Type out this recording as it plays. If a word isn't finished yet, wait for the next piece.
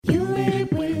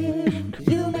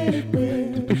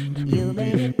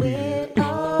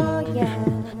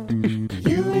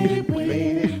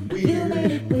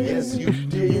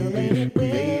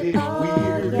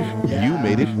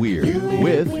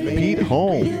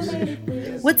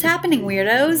What's happening,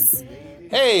 weirdos?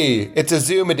 Hey, it's a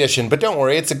Zoom edition, but don't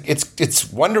worry,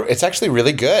 it's actually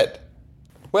really good.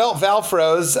 Well, Val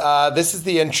froze. This is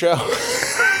the intro.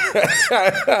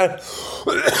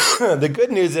 The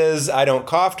good news is I don't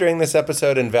cough during this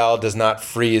episode, and Val does not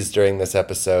freeze during this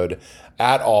episode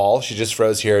at all. She just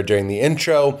froze here during the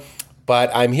intro. But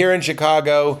I'm here in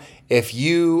Chicago. If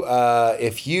you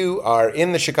are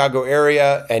in the Chicago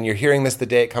area and you're hearing this the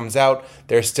day it comes out,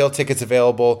 there's still tickets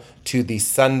available to the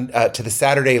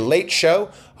Saturday Late Show.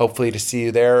 Hopefully to see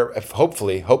you there.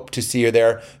 Hope to see you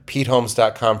there.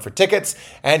 PeteHolmes.com for tickets.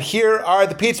 And here are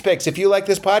the Pete's Picks. If you like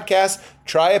this podcast,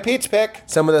 try a Pete's Pick.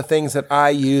 Some of the things that I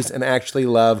use and actually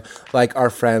love, like our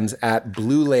friends at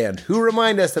Blue Land, who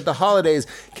remind us that the holidays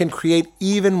can create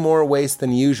even more waste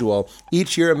than usual.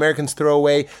 Each year, Americans throw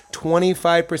away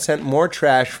 25% more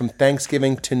trash from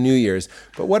Thanksgiving to New Year's.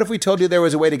 But what if we told you there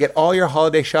was a way to get all your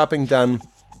holiday shopping done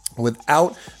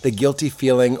without the guilty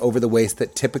feeling over the waste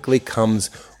that typically comes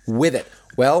with it?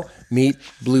 Well, meet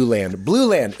Blue Land. Blue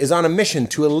Land is on a mission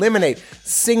to eliminate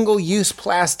single-use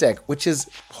plastic, which is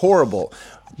horrible.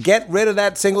 Get rid of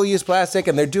that single-use plastic,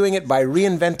 and they're doing it by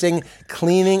reinventing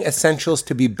cleaning essentials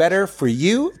to be better for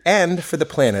you and for the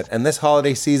planet. And this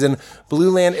holiday season,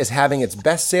 Blue Land is having its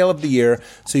best sale of the year,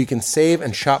 so you can save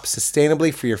and shop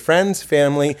sustainably for your friends,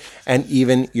 family, and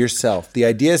even yourself. The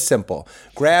idea is simple.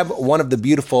 Grab one of the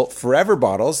beautiful Forever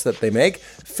bottles that they make,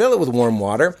 fill it with warm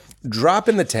water, drop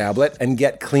in the tablet, and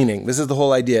get cleaning. This is the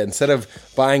whole idea. Instead of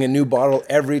buying a new bottle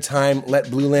every time,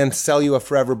 let Blue Land sell you a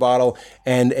Forever bottle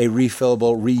and a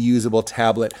refillable, reusable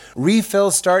tablet.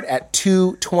 Refills start at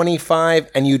 $2.25,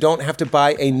 and you don't have to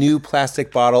buy a new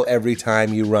plastic bottle every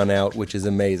time you run out, which is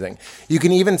amazing. You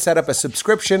can even set up a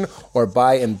subscription or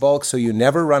buy in bulk so you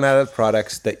never run out of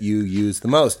products that you use the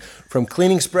most. From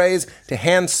cleaning sprays to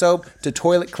hand soap to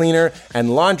toilet cleaner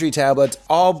and laundry tablets,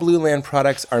 all Blue Land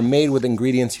products are made with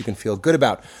ingredients you can feel good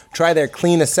about. Try their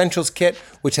Clean Essentials Kit,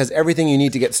 which has everything you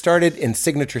need to get started in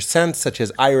signature scents such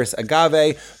as iris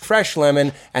agave, fresh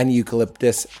lemon, and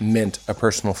eucalyptus mint, a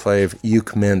personal fave,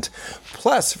 Euc Mint.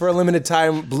 Plus, for a limited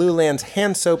time, Blue Land's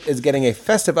hand soap is getting a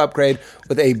festive upgrade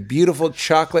with a beautiful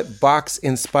chocolate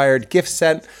box-inspired gift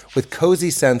set with cozy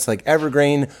scents like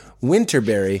evergreen,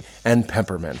 winterberry, and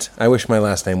peppermint. I wish my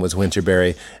last name was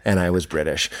Winterberry and I was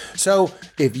British. So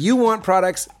if you want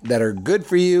products that are good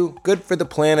for you, good for the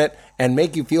planet, and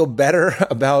make you feel better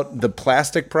about the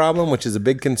plastic problem, which is a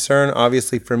big concern,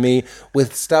 obviously, for me,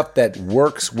 with stuff that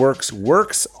works.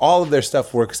 All of their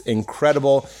stuff works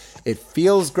incredible. It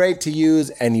feels great to use,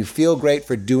 and you feel great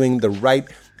for doing the right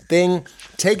thing.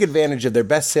 Take advantage of their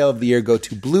best sale of the year. Go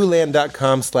to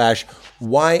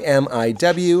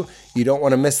blueland.com/YMIW. You don't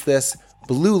want to miss this.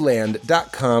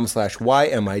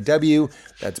 blueland.com/YMIW.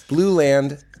 That's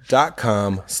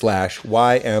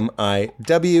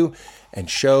blueland.com/YMIW. And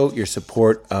show your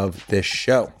support of this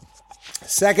show.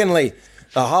 Secondly,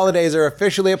 the holidays are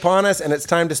officially upon us, and it's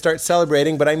time to start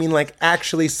celebrating, but I mean like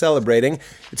actually celebrating.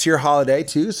 It's your holiday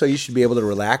too, so you should be able to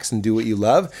relax and do what you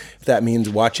love. If that means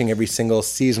watching every single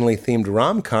seasonally themed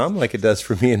rom-com like it does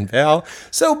for me and Val,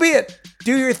 so be it.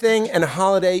 Do your thing and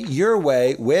holiday your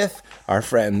way with our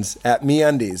friends at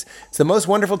MeUndies. It's the most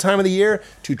wonderful time of the year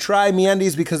to try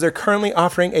MeUndies because they're currently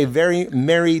offering a very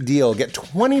merry deal. Get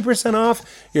 20% off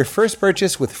your first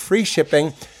purchase with free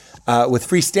shipping, with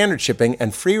free standard shipping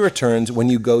and free returns when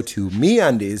you go to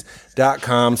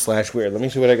MeUndies.com/weird. Let me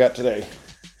see what I got today.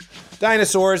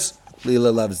 Dinosaurs.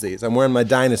 Leela loves these. I'm wearing my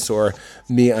dinosaur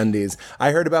MeUndies.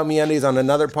 I heard about MeUndies on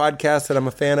another podcast that I'm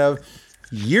a fan of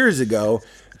years ago.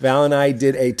 Val and I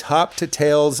did a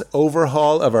top-to-tails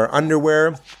overhaul of our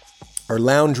underwear, our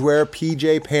loungewear,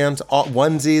 PJ pants,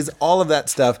 onesies, all of that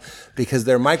stuff, because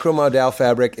their micromodal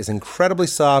fabric is incredibly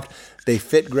soft, they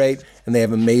fit great, and they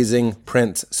have amazing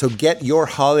prints. So get your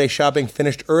holiday shopping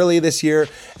finished early this year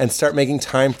and start making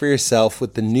time for yourself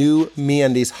with the new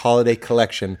MeUndies holiday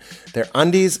collection. Their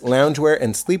undies, loungewear,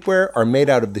 and sleepwear are made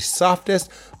out of the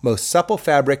softest, most supple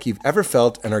fabric you've ever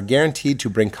felt and are guaranteed to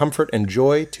bring comfort and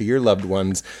joy to your loved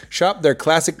ones. Shop their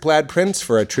classic plaid prints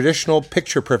for a traditional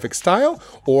picture-perfect style,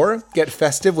 or get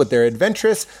festive with their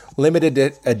adventurous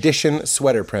limited edition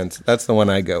sweater prints. That's the one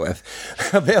I go with.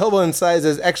 Available in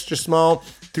sizes extra small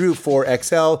through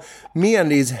 4XL,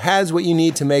 MeUndies has what you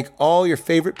need to make all your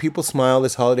favorite people smile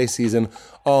this holiday season,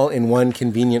 all in one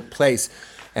convenient place.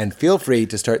 And feel free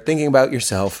to start thinking about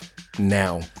yourself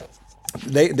now.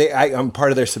 I'm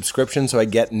part of their subscription, so I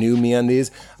get new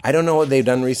MeUndies. I don't know what they've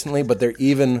done recently, but they're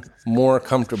even more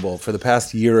comfortable. For the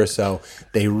past year or so,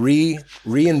 they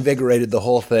reinvigorated the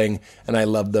whole thing, and I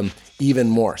love them even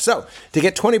more. So, to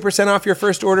get 20% off your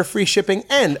first order, free shipping,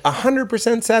 and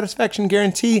 100% satisfaction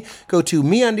guarantee, go to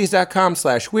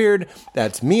MeUndies.com/weird.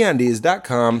 That's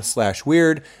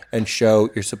MeUndies.com/weird, and show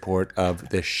your support of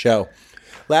this show.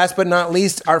 Last but not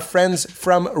least, our friends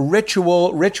from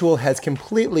Ritual. Ritual has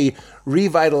completely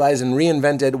revitalized and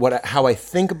reinvented how I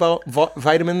think about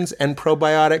vitamins and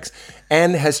probiotics,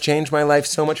 and has changed my life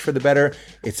so much for the better.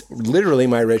 It's literally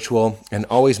my ritual and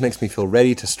always makes me feel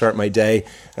ready to start my day.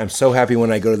 I'm so happy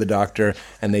when I go to the doctor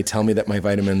and they tell me that my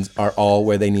vitamins are all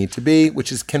where they need to be,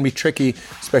 which can be tricky,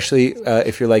 especially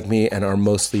if you're like me and are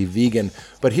mostly vegan.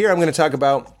 But here I'm going to talk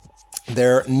about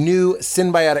their new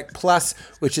Synbiotic Plus,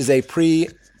 which is a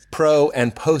pro,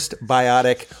 and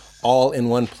postbiotic all in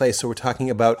one place. So we're talking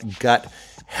about gut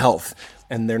health,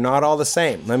 and they're not all the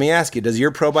same. Let me ask you, does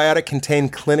your probiotic contain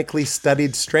clinically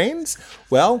studied strains?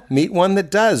 Well, meet one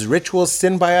that does. Ritual's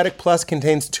Synbiotic Plus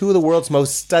contains 2 of the world's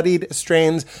most studied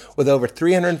strains with over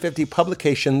 350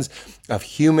 publications of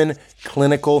human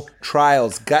clinical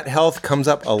trials. Gut health comes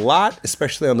up a lot,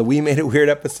 especially on the We Made It Weird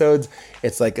episodes.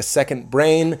 It's like a second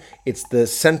brain. It's the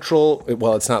central,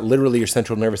 well, it's not literally your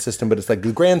central nervous system, but it's like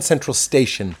the grand central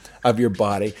station of your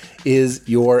body is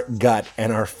your gut.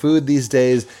 And our food these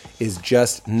days is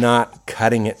just not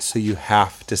cutting it, so you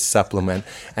have to supplement.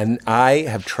 And I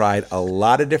have tried a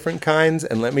lot of different kinds,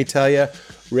 and let me tell you,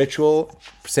 Ritual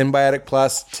Synbiotic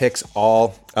Plus ticks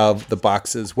all of the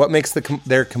boxes. What makes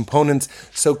their components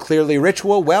so clearly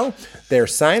Ritual? Well, they're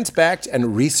science-backed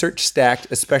and research-stacked,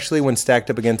 especially when stacked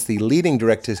up against the leading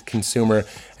direct-to-consumer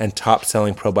and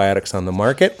top-selling probiotics on the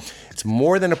market. It's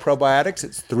more than a probiotics.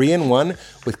 It's 3-in-1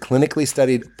 with clinically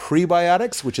studied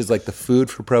prebiotics, which is like the food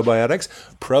for probiotics,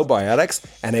 probiotics,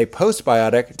 and a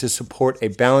postbiotic to support a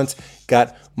balanced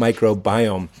gut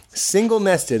microbiome. Single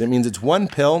nested, it means it's one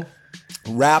pill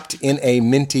wrapped in a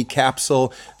minty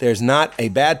capsule. There's not a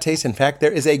bad taste. In fact,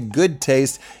 there is a good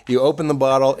taste. You open the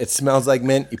bottle, it smells like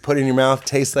mint. You put it in your mouth,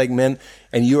 tastes like mint,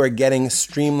 and you are getting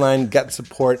streamlined gut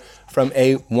support from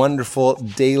a wonderful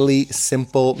daily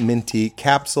simple minty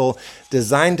capsule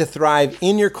designed to thrive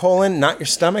in your colon, not your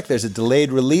stomach. There's a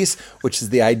delayed release, which is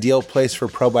the ideal place for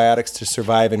probiotics to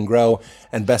survive and grow.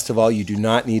 And best of all, you do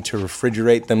not need to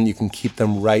refrigerate them. You can keep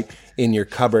them right in your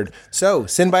cupboard. So,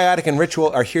 Synbiotic and Ritual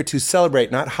are here to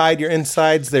celebrate, not hide your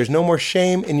insides. There's no more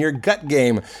shame in your gut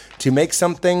game. To make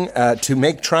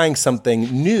trying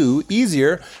something new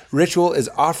easier, Ritual is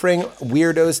offering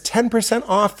weirdos 10%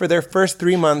 off for their first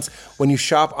 3 months when you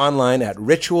shop online at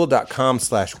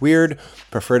ritual.com/weird.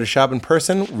 Prefer to shop in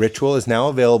person? Ritual is now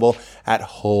available at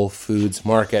Whole Foods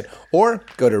Market. Or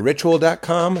go to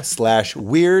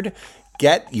ritual.com/weird.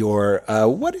 Get your,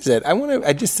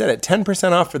 I just said it,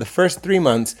 10% off for the first 3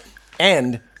 months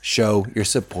and show your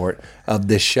support of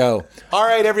this show. All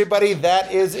right, everybody,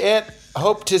 that is it.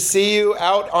 Hope to see you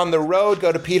out on the road.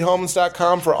 Go to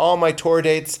PeteHolmes.com for all my tour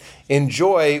dates.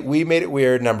 Enjoy We Made It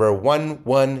Weird number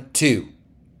 112.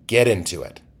 Get into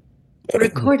it.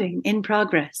 Recording in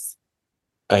progress.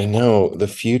 I know. The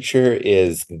future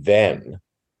is then.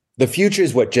 The future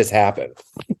is what just happened.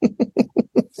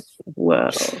 Whoa.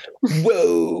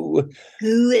 Whoa.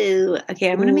 Whoa.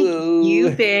 Okay, I'm going to make you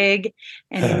big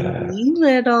and me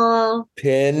little.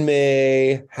 Pin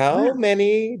me. How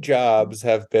many jobs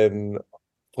have been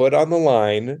put on the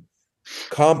line?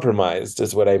 Compromised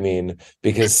is what I mean.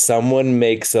 Because someone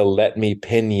makes a let me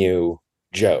pin you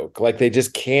joke. Like they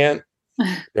just can't.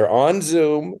 They're on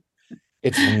Zoom.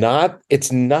 It's not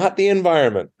the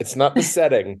environment. It's not the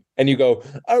setting. And you go,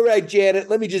 all right,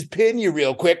 Janet, let me just pin you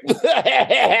real quick.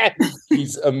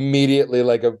 He's immediately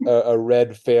like a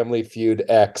red Family Feud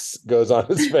X goes on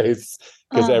his face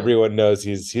because everyone knows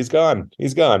he's gone.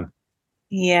 He's gone.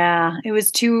 Yeah, it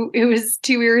was too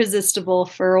irresistible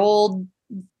for old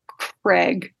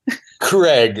Craig.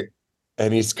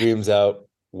 And he screams out,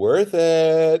 worth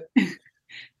it.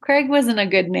 Craig wasn't a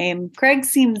good name. Craig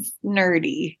seems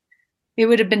nerdy. It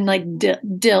would have been like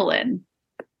Dylan.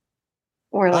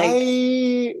 Or like...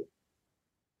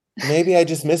 Maybe I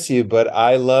just miss you, but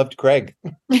I loved Craig.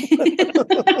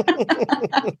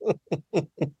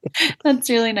 That's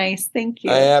really nice. Thank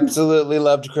you. I absolutely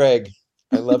loved Craig.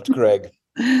 I loved Craig.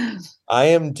 We're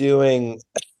doing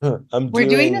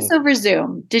this over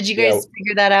Zoom. Did you guys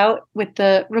figure that out with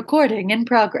the recording in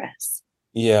progress?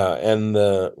 Yeah, and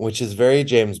which is very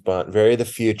James Bond, very the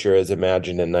future as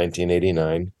imagined in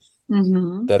 1989.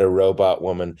 Mm-hmm. That a robot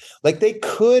woman, like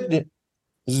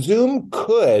Zoom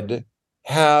could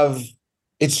have,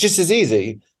 it's just as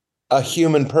easy. a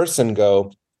human person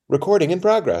go, recording in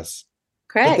progress.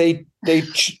 But Correct.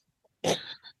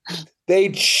 they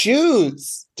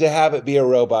choose to have it be a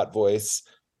robot voice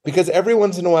because every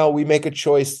once in a while we make a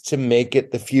choice to make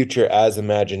it the future as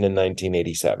imagined in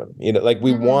 1987. You know, like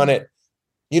we want it.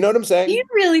 You know what I'm Do saying? you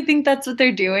really think that's what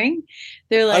they're doing?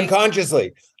 They're like,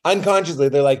 Unconsciously,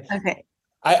 they're like, okay.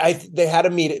 they had a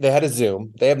meeting, they had a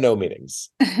Zoom. They have no meetings.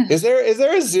 Is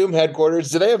there a Zoom headquarters?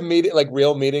 Do they have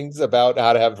real meetings about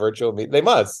how to have virtual meetings? They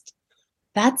must.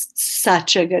 That's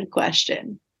such a good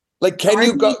question. Like, can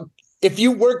you go if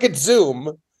you work at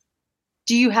Zoom?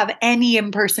 Do you have any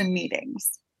in-person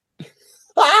meetings?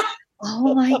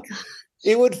 Oh my God.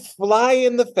 It would fly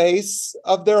in the face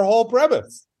of their whole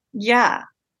premise. Yeah.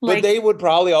 But they would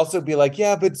probably also be like,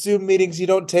 yeah, but Zoom meetings, you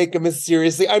don't take them as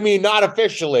seriously. I mean, not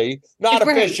officially.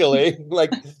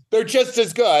 Like, they're just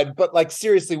as good. But like,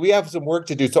 seriously, we have some work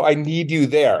to do. So I need you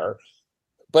there.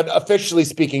 But officially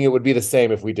speaking, it would be the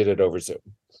same if we did it over Zoom.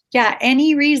 Yeah.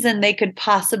 Any reason they could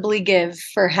possibly give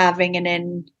for having an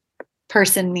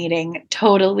in-person meeting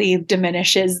totally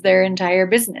diminishes their entire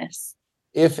business.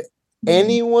 If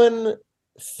anyone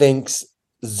thinks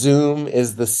Zoom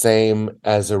is the same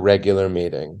as a regular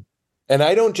meeting, and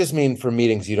I don't just mean for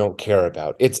meetings you don't care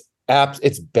about. It's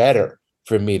better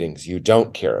for meetings you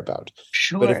don't care about.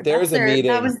 Sure. But if there's a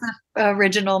meeting, that was the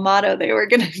original motto they were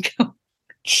going to go.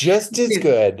 Just as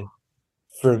good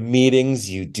for meetings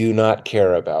you do not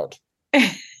care about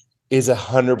is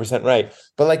 100% right.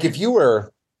 But like if you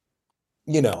were,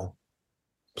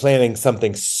 planning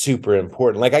something super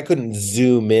important. Like I couldn't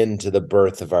zoom into the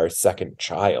birth of our second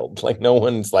child. Like no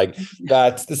one's like,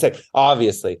 that's the same,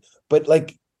 obviously. But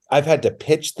like I've had to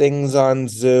pitch things on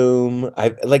Zoom.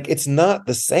 It's not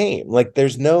the same. Like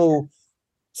there's no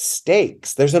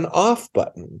stakes. There's an off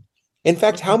button. In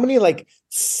fact, how many like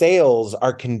sales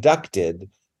are conducted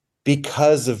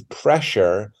because of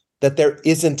pressure that there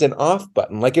isn't an off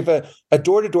button? Like if a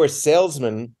door-to-door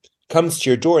salesman comes to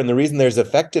your door, and the reason there's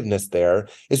effectiveness there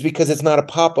is because it's not a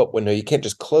pop-up window. You can't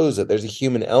just close it. There's a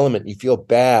human element. You feel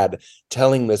bad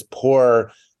telling this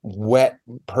poor wet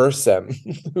person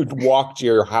who'd walked to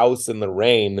your house in the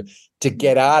rain to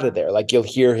get out of there. Like you'll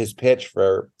hear his pitch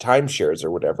for timeshares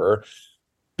or whatever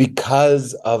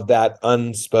because of that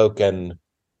unspoken,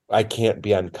 I can't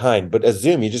be unkind. But a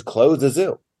Zoom, you just close a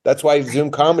Zoom. That's why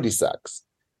Zoom comedy sucks.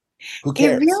 Who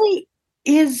cares? It really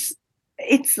is.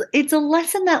 It's a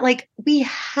lesson that like we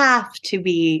have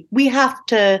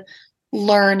to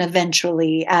learn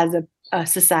eventually as a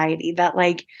society that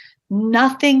like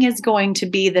nothing is going to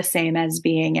be the same as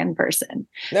being in person.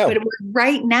 No. But we're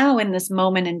right now in this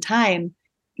moment in time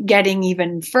getting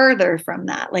even further from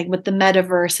that, like with the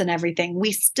metaverse and everything.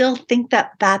 We still think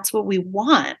that that's what we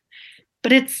want.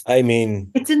 But it's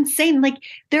insane. Like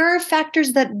there are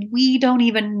factors that we don't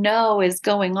even know is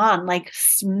going on, like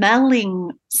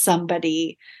smelling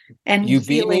somebody and you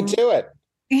beat me to it.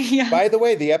 Yeah. By the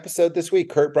way, the episode this week,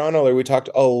 Kurt Braunohler, we talked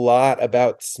a lot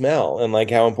about smell and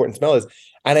like how important smell is.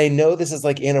 And I know this is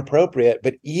like inappropriate,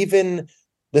 but even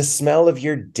the smell of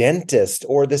your dentist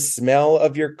or the smell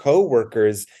of your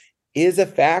coworkers is a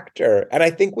factor. And I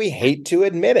think we hate to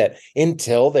admit it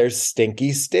until there's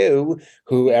Stinky Stu,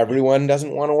 who everyone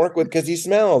doesn't want to work with because he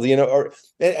smells,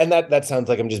 and that sounds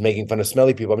like I'm just making fun of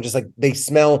smelly people. I'm just like, they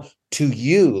smell to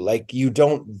you, like you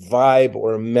don't vibe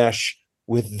or mesh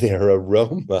with their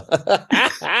aroma.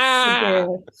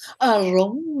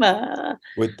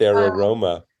 With their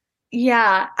aroma.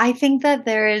 Yeah, I think that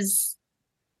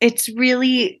it's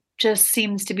really just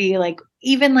seems to be like,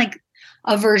 even like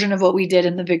a version of what we did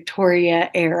in the Victorian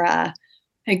era,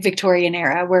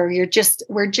 where we're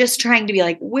just trying to be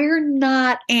like, we're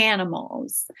not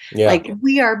animals. Yeah. Like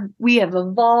we have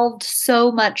evolved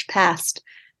so much past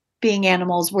being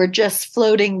animals. We're just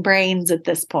floating brains at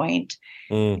this point.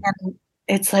 And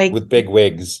it's like with big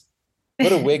wigs.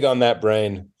 Put a wig on that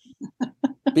brain.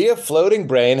 Be a floating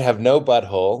brain, have no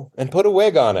butthole, and put a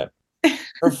wig on it.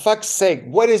 For fuck's sake.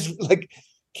 What is like,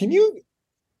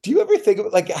 do you ever think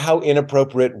of like how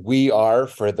inappropriate we are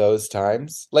for those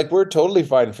times? Like we're totally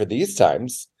fine for these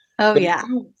times. Oh, but yeah.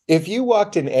 If you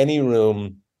walked in any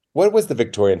room, what was the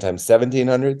Victorian time?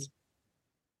 1700s?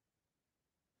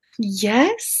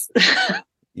 Yes.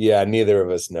 Yeah, neither of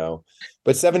us know.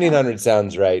 But 1700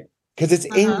 sounds right. Because it's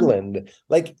England.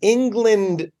 Like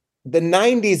England, the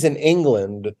 90s in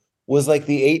England was like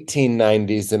the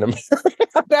 1890s in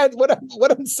America.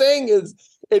 What I'm saying is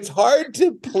it's hard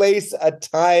to place a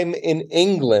time in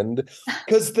England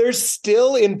because they're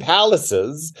still in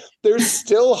palaces. There's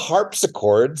still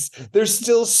harpsichords. There's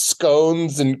still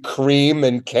scones and cream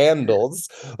and candles.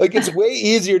 Like, it's way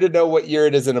easier to know what year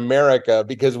it is in America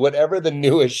because whatever the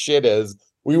newest shit is,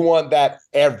 we want that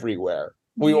everywhere.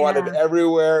 We want it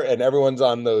everywhere, and everyone's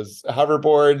on those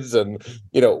hoverboards and,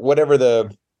 whatever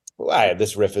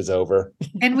this riff is over.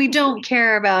 And we don't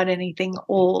care about anything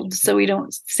old, so we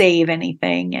don't save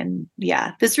anything. And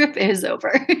this riff is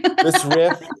over.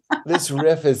 this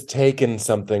riff has taken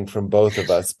something from both of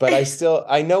us, but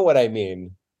I know what I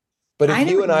mean. But if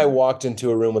you and I walked into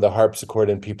a room with a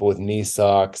harpsichord and people with knee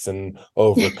socks and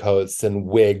overcoats and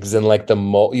wigs and like the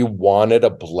mole, you wanted a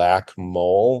black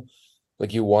mole.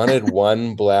 Like you wanted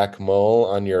one black mole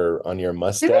on your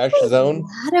mustache zone.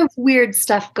 A lot of weird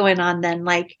stuff going on then.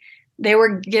 Like they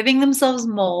were giving themselves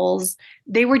moles.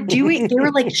 They were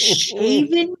like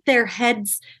shaving their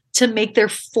heads to make their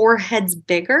foreheads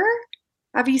bigger.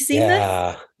 Have you seen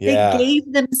this? Yeah. They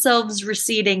gave themselves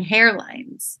receding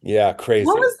hairlines. Yeah, crazy.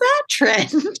 What was that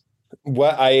trend?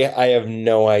 What? I have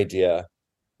no idea.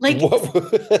 Like, is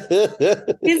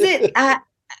it?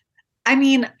 I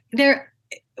mean,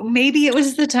 maybe it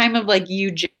was the time of like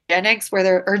eugenics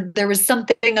where there was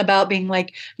something about being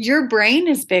like your brain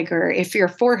is bigger if your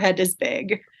forehead is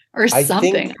big or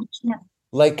something.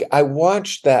 Like I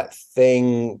watched that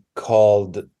thing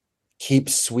called Keep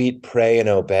Sweet, Pray, and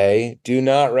Obey. Do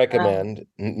not recommend.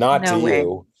 Not no to way.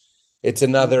 You. It's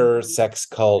another sex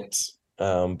cult,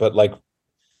 but like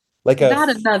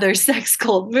not another sex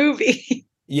cult movie.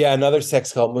 Yeah, another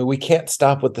sex cult movie. We can't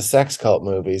stop with the sex cult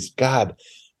movies. God.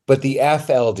 But the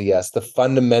FLDS, the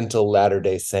Fundamental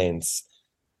Latter-day Saints,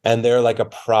 and they're like a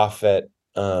prophet.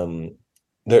 So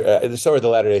are the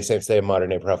Latter-day Saints. They have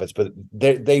modern-day prophets, but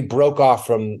they broke off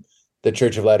from the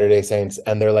Church of Latter-day Saints,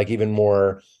 and they're like even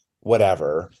more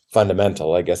whatever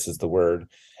fundamental, I guess is the word.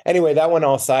 Anyway, that went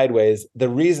all sideways. The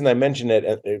reason I mention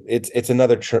it's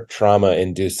another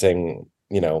trauma-inducing.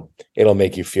 It'll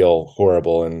make you feel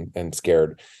horrible and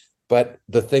scared. But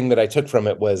the thing that I took from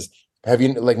it was, have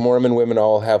you, like, Mormon women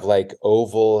all have like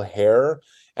oval hair,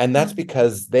 and that's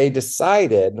because they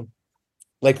decided,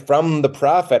 like from the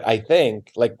prophet, I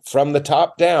think, like from the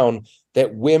top down,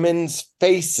 that women's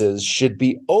faces should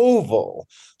be oval.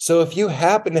 So if you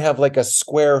happen to have like a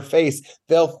square face,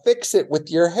 they'll fix it with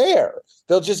your hair.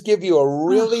 They'll just give you a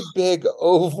really big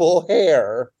oval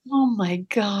hair. Oh my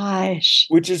gosh.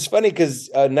 Which is funny because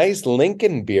a nice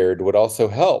Lincoln beard would also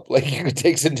help. Like you could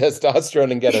take some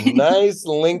testosterone and get a nice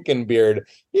Lincoln beard.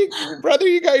 Brother,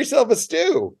 you got yourself a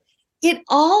stew. It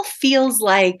all feels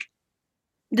like,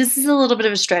 this is a little bit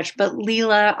of a stretch, but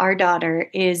Leela, our daughter,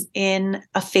 is in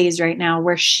a phase right now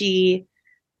where she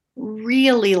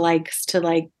really likes to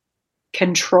like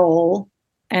control.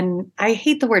 And I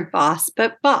hate the word boss,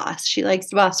 but boss. She likes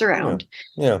to boss around.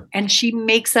 Yeah. And she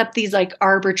makes up these like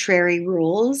arbitrary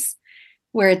rules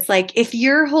where it's like, if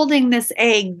you're holding this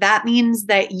egg, that means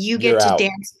that you get to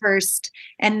dance first.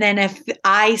 And then if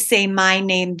I say my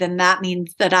name, then that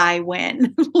means that I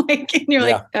win. Like, and you're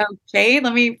like, okay,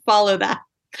 let me follow that.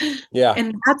 Yeah.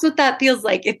 And that's what that feels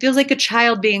like. It feels like a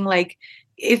child being like,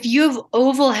 if you have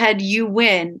oval head, you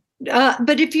win.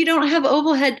 But if you don't have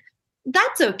oval head,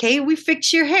 that's okay. We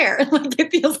fix your hair. Like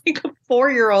it feels like a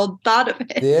 4-year-old thought of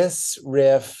it. This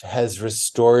riff has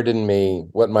restored in me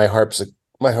what my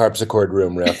harpsichord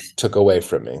room riff took away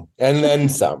from me. And then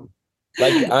some.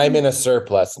 Like I'm in a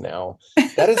surplus now.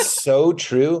 That is so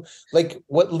true. Like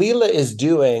what Leela is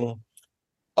doing.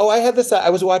 Oh, I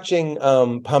was watching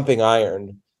Pumping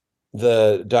Iron,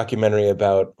 the documentary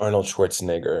about Arnold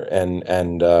Schwarzenegger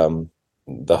and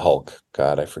the Hulk.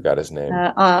 God, I forgot his name.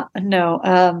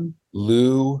 No.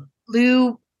 Lou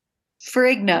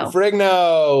Ferrigno.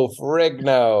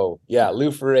 Ferrigno. Yeah,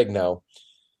 Lou Ferrigno.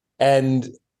 And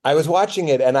I was watching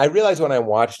it, and I realized when I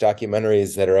watch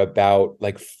documentaries that are about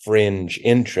like fringe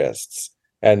interests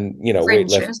and,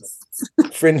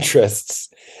 fringists,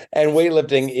 and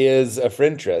weightlifting is a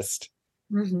fringerist.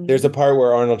 Mm-hmm. There's a part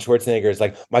where Arnold Schwarzenegger is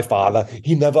like, my father,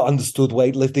 he never understood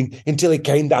weightlifting until he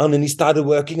came down and he started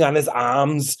working on his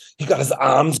arms. He got his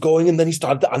arms going and then he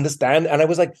started to understand. And I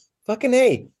was like, fucking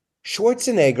A,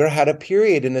 Schwarzenegger had a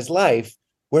period in his life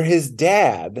where his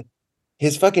dad,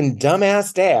 his fucking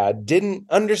dumbass dad, didn't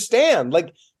understand.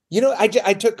 Like,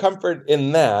 I took comfort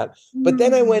in that. But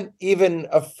then I went even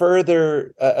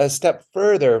a step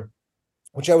further,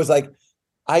 which I was like,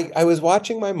 I was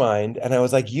watching my mind and I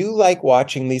was like, you like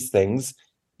watching these things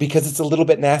because it's a little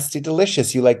bit nasty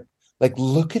delicious. You like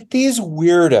look at these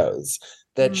weirdos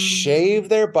that shave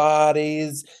their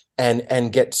bodies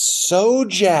and get so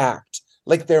jacked.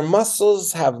 like their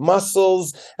muscles have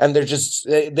muscles, and they're just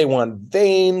they want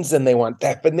veins and they want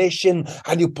definition,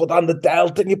 and you put on the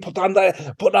delt and you put on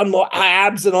the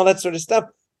abs and all that sort of stuff.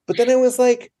 But then it was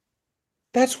like,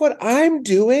 that's what I'm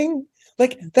doing.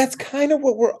 Like, that's kind of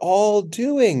what we're all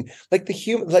doing. Like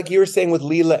like you were saying with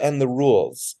Leela and the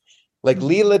rules. Like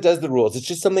Leela does the rules. It's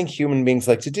just something human beings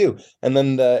like to do. And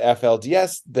then the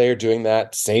FLDS, they're doing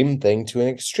that same thing to an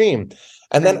extreme.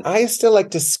 And then I still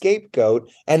like to scapegoat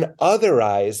and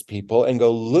otherize people and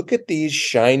go, look at these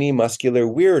shiny, muscular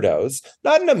weirdos.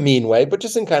 Not in a mean way, but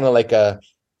just in kind of like a,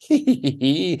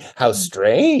 how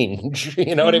strange.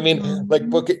 You know what I mean? Like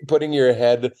putting your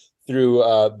head through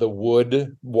the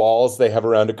wood walls they have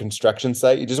around a construction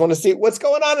site. You just want to see what's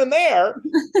going on in there.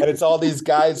 And it's all these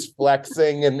guys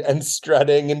flexing and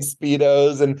strutting in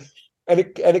Speedos. And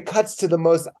it cuts to the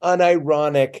most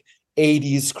unironic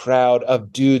 80s crowd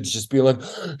of dudes just being like,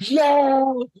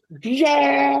 yeah,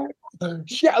 yeah,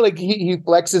 yeah. Like he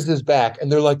flexes his back and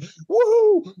they're like,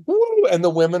 woo, woo. And the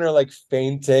women are like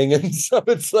fainting. And so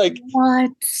it's like,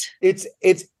 what? It's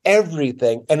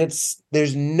everything. And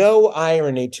there's no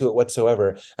irony to it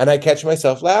whatsoever. And I catch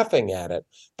myself laughing at it.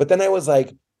 But then I was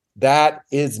like, that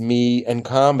is me and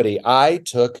comedy. I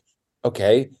took,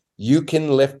 okay, you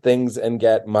can lift things and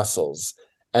get muscles.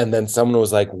 And then someone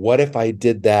was like, what if I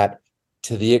did that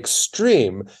to the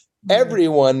extreme?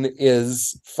 Everyone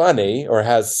is funny or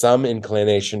has some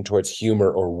inclination towards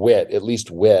humor or wit, at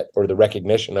least wit, or the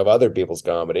recognition of other people's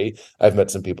comedy. I've met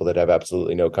some people that have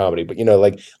absolutely no comedy, but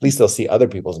like at least they'll see other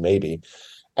people's maybe.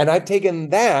 And I've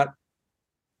taken that,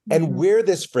 and we're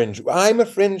this fringe. I'm a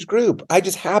fringe group. I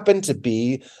just happen to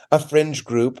be a fringe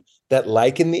group that,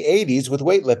 like in the 80s with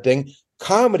weightlifting,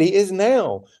 comedy is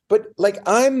now. But like,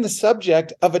 I'm the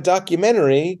subject of a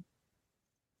documentary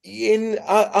in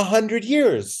 100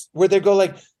 years where they go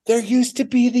like, there used to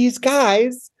be these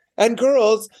guys and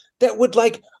girls that would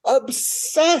like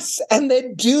obsess and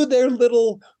then do their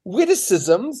little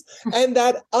witticisms, and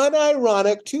that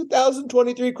unironic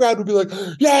 2023 crowd would be like,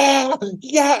 yeah,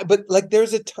 yeah. But like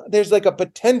there's like a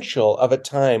potential of a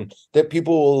time that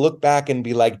people will look back and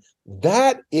be like,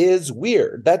 that is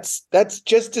weird. That's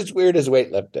just as weird as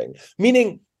weightlifting.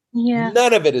 Meaning,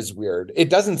 none of it is weird. It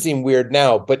doesn't seem weird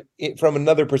now, but from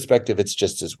another perspective, it's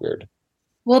just as weird.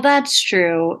 Well, that's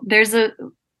true.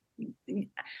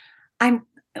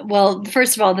 Well,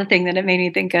 first of all, the thing that it made me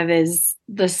think of is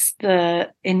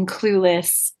in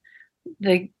Clueless,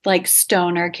 the like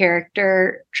stoner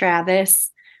character,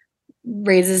 Travis,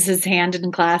 raises his hand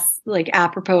in class, like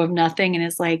apropos of nothing, and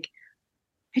is like,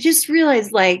 I just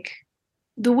realized like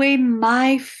the way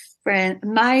the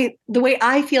way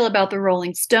I feel about the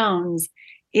Rolling Stones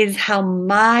is how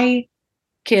my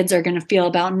kids are going to feel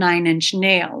about Nine Inch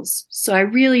Nails. So I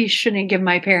really shouldn't give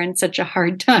my parents such a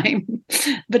hard time.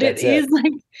 But it is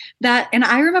like that. And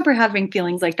I remember having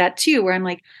feelings like that too, where I'm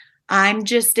like, I'm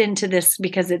just into this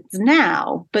because it's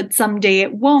now, but someday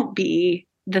it won't be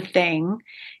the thing.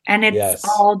 And it's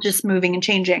all just moving and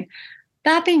changing.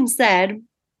 That being said,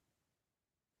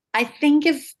 I think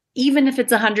even if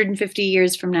it's 150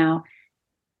 years from now,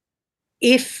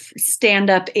 if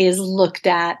stand-up is looked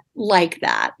at like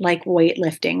that, like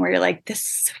weightlifting, where you're like, this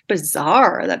is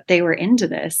bizarre that they were into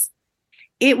this,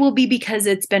 it will be because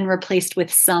it's been replaced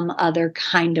with some other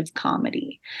kind of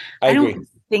comedy. I don't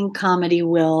think comedy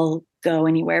will go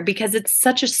anywhere because it's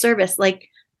such a service. Like,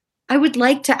 I would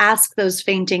like to ask those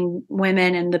fainting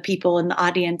women and the people in the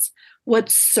audience what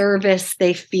service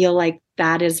they feel like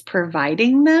that is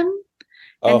providing them.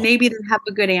 And maybe they have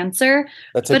a good answer.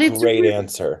 That's a great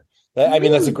answer. I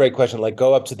mean, that's a great question. Like,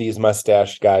 go up to these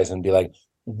mustached guys and be like,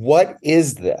 what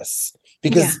is this?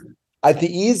 Because the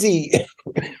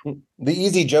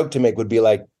easy joke to make would be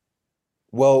like,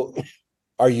 well,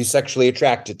 are you sexually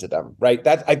attracted to them? Right.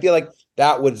 I feel like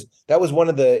that was one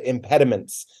of the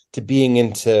impediments to being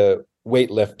into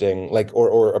weightlifting, like,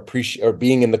 or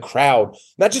being in the crowd,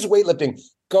 not just weightlifting,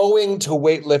 going to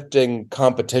weightlifting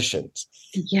competitions.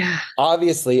 Yeah.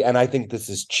 Obviously, and I think this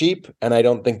is cheap, and I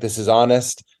don't think this is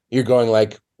honest. You're going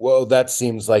like, well, that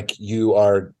seems like you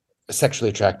are sexually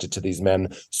attracted to these men.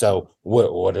 So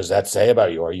what does that say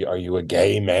about you? Are you a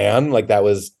gay man? Like, that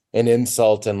was an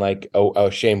insult and like a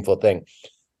shameful thing.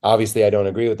 Obviously, I don't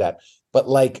agree with that. But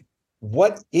like,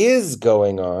 what is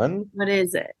going on? What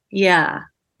is it? Yeah.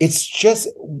 It's just,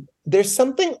 there's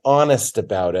something honest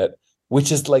about it,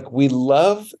 which is like, we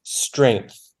love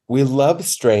strength. We love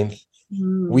strength.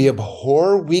 We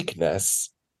abhor weakness.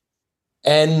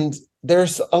 And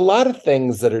there's a lot of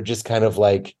things that are just kind of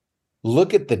like,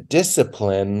 look at the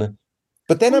discipline.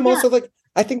 But then I'm also like,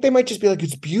 I think they might just be like,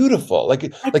 it's beautiful.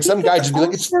 Like some guy just be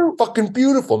like, it's fucking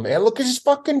beautiful, man. Look at his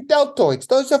fucking deltoids.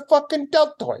 Those are fucking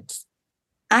deltoids.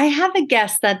 I have a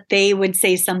guess that they would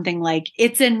say something like,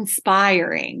 it's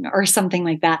inspiring or something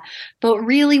like that. But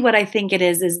really what I think it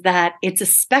is that it's a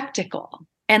spectacle.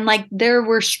 And like there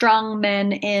were strong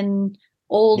men in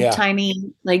old-timey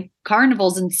like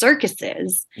carnivals and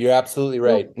circuses. You're absolutely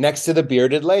right. Next to the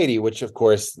bearded lady, which of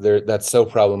course that's so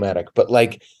problematic. But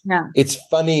like, it's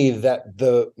funny that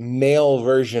the male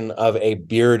version of a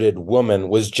bearded woman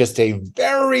was just a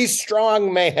very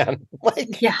strong man.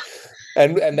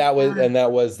 And that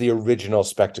was the original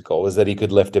spectacle, was that he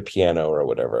could lift a piano or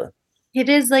whatever. It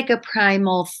is like a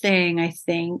primal thing, I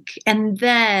think. And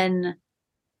then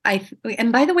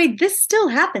and by the way, this still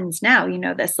happens now, you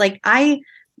know this. Like a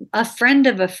friend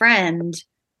of a friend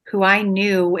who I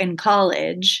knew in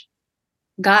college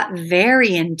got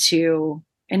very into,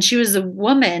 and she was a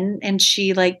woman, and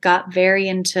she like got very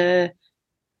into,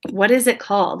 what is it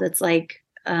called? It's like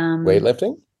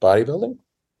weightlifting, bodybuilding.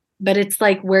 But it's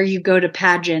like where you go to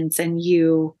pageants and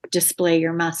you display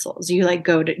your muscles. You like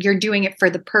you're doing it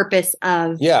for the purpose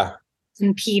of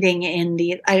competing in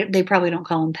they probably don't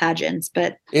call them pageants,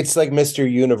 but it's like Mr.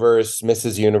 Universe,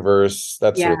 Mrs. Universe,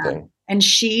 that sort of thing. And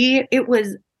it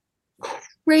was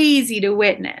crazy to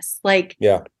witness. Like,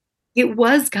 it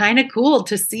was kind of cool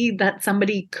to see that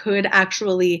somebody could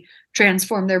actually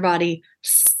transform their body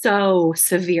so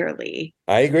severely.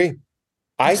 I agree.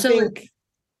 I think,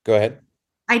 go ahead.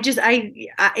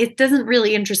 It doesn't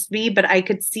really interest me, but I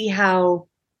could see how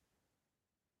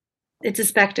it's a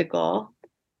spectacle.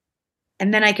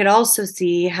 And then I could also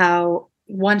see how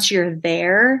once you're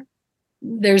there,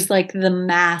 there's like the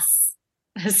mass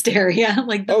hysteria,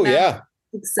 like the mass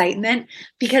excitement,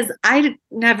 because I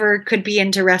never could be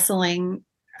into wrestling.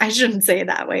 I shouldn't say it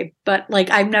that way, but like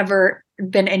I've never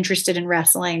been interested in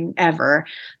wrestling ever.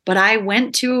 But I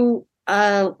went to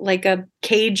like a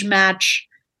cage match,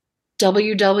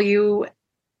 WWF.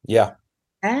 Yeah,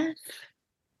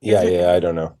 I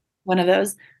don't know. One of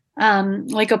those.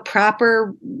 Like a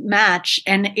proper match,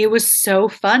 and it was so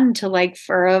fun to like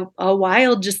for a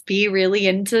while just be really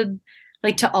into,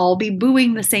 like, to all be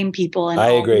booing the same people and I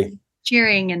agree,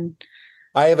 cheering. And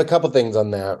I have a couple things on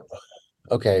that.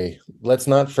 Okay, let's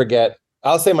not forget,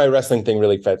 I'll say my wrestling thing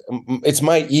really fast. It's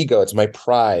my ego, it's my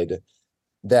pride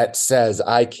that says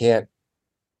I can't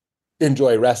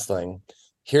enjoy wrestling.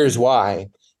 Here's why.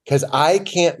 Because I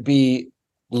can't be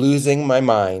losing my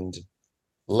mind,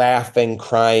 laughing,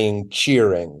 crying,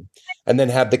 cheering, and then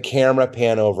have the camera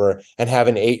pan over and have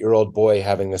an 8-year-old boy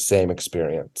having the same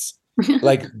experience.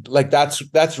 like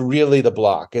that's really the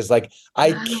block, is like,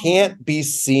 I can't be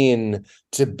seen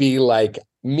to be like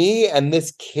me and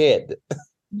this kid.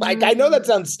 Like, I know that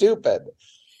sounds stupid.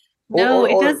 No,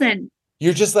 it doesn't.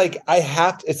 You're just like, I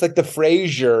have to, it's like the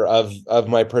Frasier of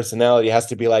my personality has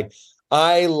to be like,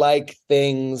 I like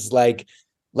things like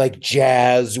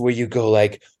jazz, where you go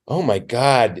like, oh my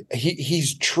God,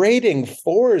 he's trading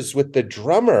fours with the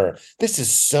drummer. This is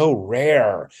so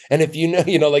rare. And if you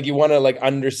know, like, you want to like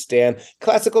understand,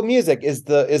 classical music is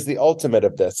the ultimate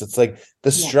of this. It's like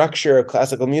the structure of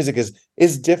classical music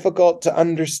is difficult to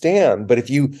understand. But if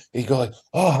you go like,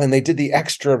 oh, and they did the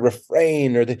extra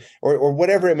refrain or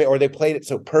whatever it may, or they played it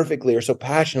so perfectly or so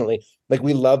passionately, like,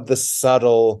 we love the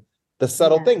subtle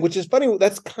thing, which is funny.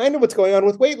 That's kind of what's going on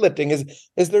with weightlifting,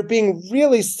 is they're being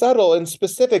really subtle and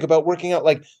specific about working out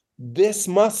like this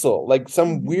muscle, like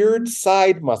some weird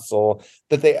side muscle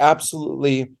that they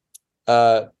absolutely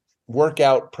work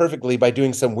out perfectly by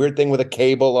doing some weird thing with a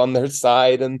cable on their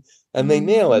side, and they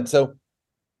nail it. So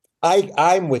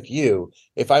I'm with you.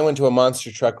 If I went to a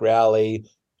monster truck rally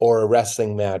or a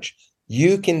wrestling match,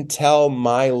 you can tell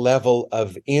my level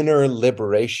of inner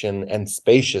liberation and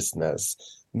spaciousness,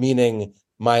 meaning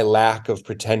my lack of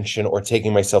pretension or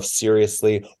taking myself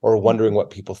seriously or wondering what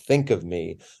people think of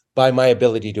me, by my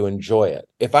ability to enjoy it.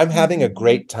 If I'm having a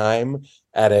great time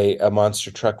at a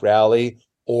monster truck rally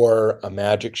or a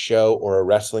magic show or a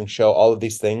wrestling show, all of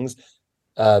these things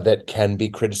that can be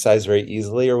criticized very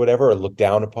easily or whatever, or looked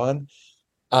down upon,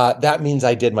 that means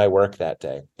I did my work that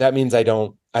day. That means I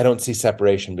don't see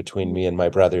separation between me and my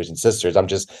brothers and sisters. I'm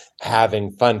just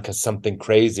having fun because something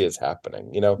crazy is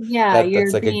happening.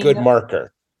 That's like a good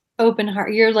marker. Open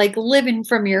heart. You're like living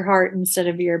from your heart instead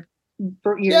of your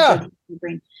brain.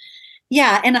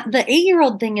 Yeah. And the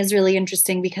 8-year-old thing is really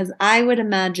interesting, because I would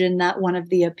imagine that one of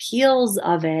the appeals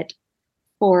of it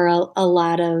for a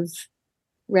lot of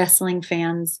wrestling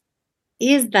fans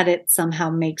is that it somehow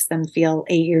makes them feel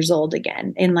 8 years old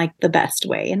again, in like the best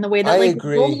way, in the way that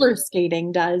roller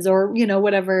skating does, or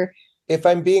whatever. if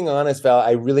I'm being honest, Val,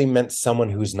 I really meant someone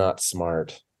who's not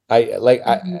smart.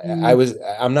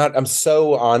 I'm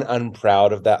so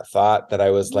unproud of that thought that I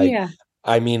was like, Yeah.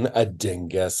 I mean, a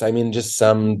dingus. I mean, just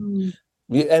some,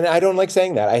 and I don't like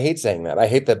saying that. I hate saying that. I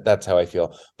hate that that's how I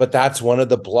feel. But that's one of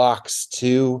the blocks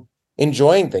to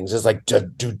enjoying things is like,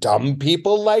 do dumb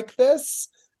people like this?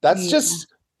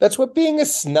 That's what being a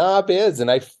snob is.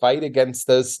 And I fight against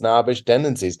those snobbish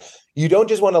tendencies. You don't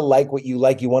just want to like what you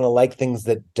like. You want to like things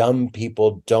that dumb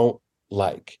people don't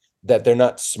like, that they're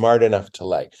not smart enough to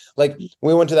like. Like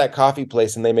we went to that coffee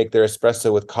place and they make their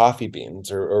espresso with coffee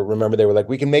beans, or remember they were like,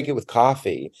 we can make it with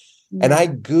coffee. Yeah. And I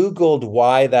Googled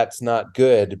why that's not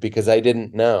good because I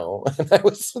didn't know. And I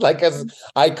was like,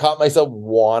 I caught myself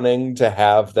wanting to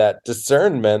have that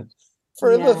discernment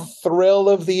for the thrill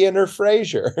of the inner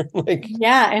Frasier.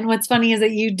 And what's funny is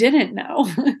that you didn't know,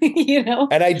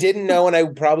 And I didn't know, and I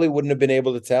probably wouldn't have been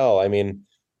able to tell. I mean,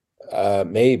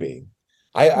 maybe.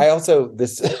 I also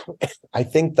I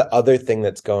think the other thing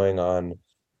that's going on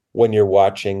when you're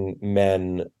watching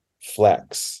men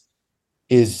flex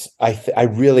is I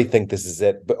really think this is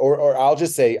it. But or I'll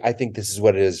just say I think this is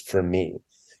what it is for me,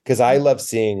 because I love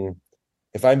seeing,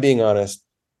 if I'm being honest,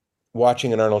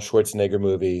 watching an Arnold Schwarzenegger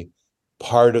movie.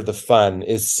 Part of the fun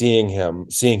is seeing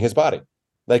his body.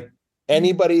 Like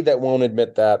anybody that won't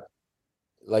admit that,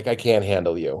 like, I can't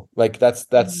handle you. Like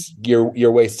that's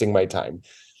you're wasting my time.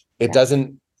 It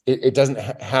doesn't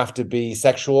have to be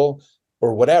sexual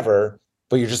or whatever,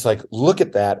 but you're just like, look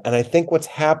at that. And I think what's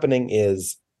happening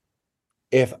is,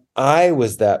 if I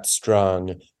was that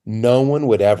strong, no one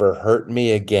would ever hurt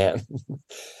me again.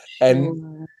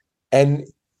 and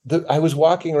I was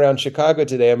walking around Chicago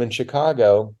today. I'm in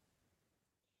Chicago.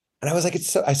 And I was like,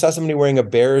 I saw somebody wearing a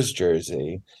Bears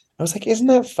jersey. I was like, isn't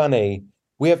that funny?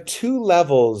 We have two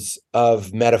levels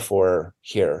of metaphor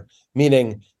here,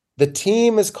 meaning the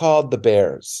team is called the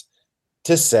Bears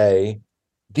to say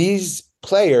these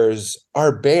players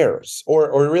are bears,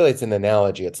 or really it's an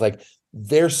analogy. It's like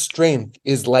their strength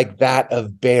is like that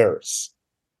of bears.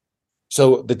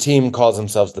 So the team calls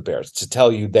themselves the Bears to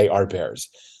tell you they are bears.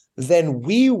 Then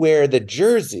we wear the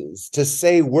jerseys to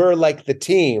say we're like the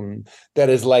team that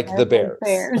is like the Bears.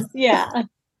 Yeah.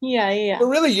 But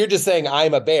really, you're just saying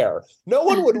I'm a bear. No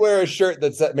one would wear a shirt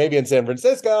that's maybe in San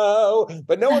Francisco,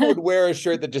 but no one would wear a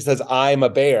shirt that just says I'm a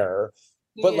bear.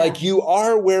 But like you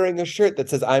are wearing a shirt that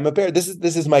says I'm a bear. This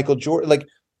is Michael Jordan. Like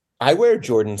I wear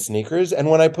Jordan sneakers, and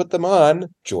when I put them on,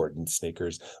 Jordan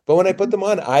sneakers. But when I put them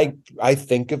on, I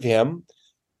think of him.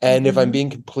 And if I'm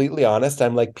being completely honest,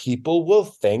 I'm like, people will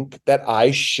think that I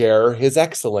share his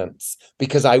excellence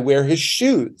because I wear his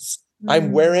shoes.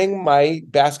 I'm wearing my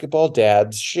basketball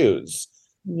dad's shoes.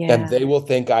 Yeah. And they will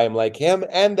think I am like him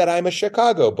and that I'm a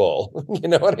Chicago Bull. You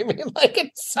know what I mean? Like,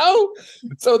 it's so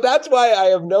that's why I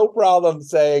have no problem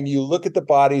saying you look at the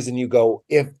bodies and you go,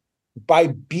 if by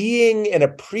being an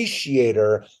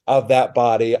appreciator of that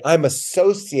body, I'm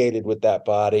associated with that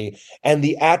body, and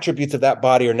the attributes of that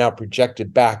body are now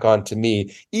projected back onto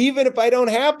me, even if I don't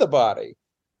have the body.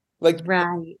 Like,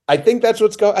 right. I think that's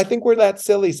what's going. I think we're that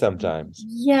silly sometimes.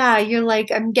 Yeah, you're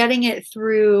like, I'm getting it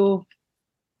through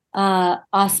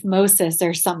osmosis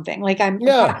or something. Like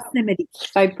proximity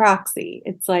by proxy.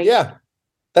 It's like,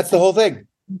 that's the whole thing.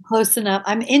 I'm close enough.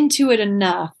 I'm into it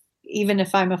enough. Even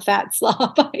if I'm a fat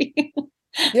slob, I'm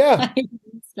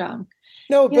strong.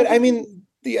 No, but I mean,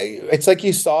 it's like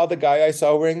you saw the guy I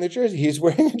saw wearing the jersey. He's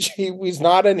wearing he's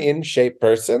not an in shape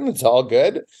person. It's all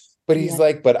good, but he's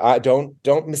like, but I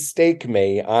don't mistake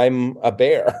me. I'm a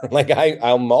bear. Like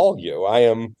I'll maul you. I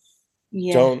am.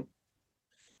 Yeah. Don't.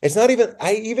 It's not even.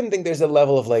 I even think there's a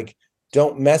level of like,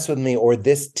 don't mess with me, or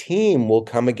this team will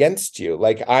come against you.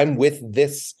 Like I'm with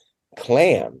this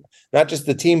clan. Not just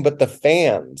the team, but the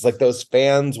fans. Like those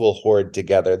fans will hoard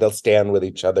together. They'll stand with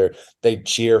each other. They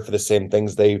cheer for the same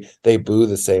things. They boo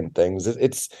the same things.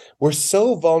 We're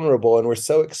so vulnerable and we're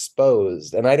so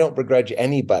exposed. And I don't begrudge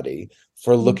anybody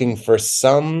for looking for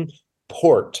some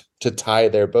port to tie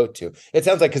their boat to. It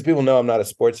sounds like, because people know I'm not a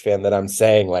sports fan, that I'm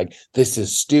saying like, this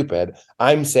is stupid.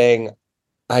 I'm saying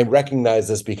I recognize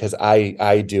this because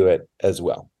I do it as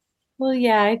well. Well,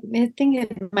 yeah, I think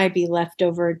it might be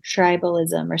leftover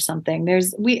tribalism or something.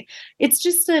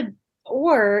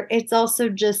 Or it's also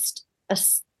just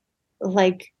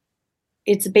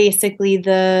it's basically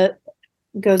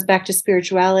goes back to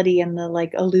spirituality and the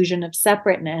like illusion of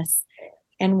separateness.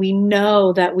 And we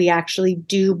know that we actually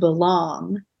do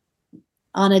belong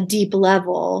on a deep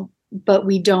level, but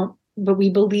we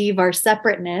believe our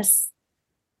separateness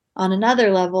on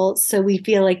another level, so we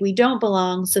feel like we don't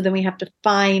belong, so then we have to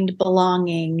find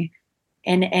belonging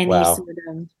in any sort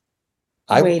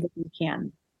of way that we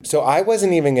can. So I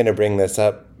wasn't even going to bring this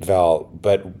up, Val,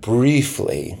 but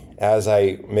briefly, as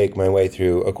I make my way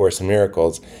through A Course in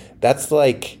Miracles, that's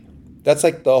like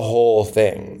the whole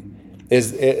thing.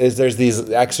 Is there's these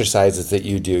exercises that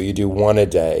you do. You do one a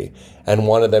day, and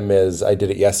one of them is, I did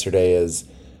it yesterday, is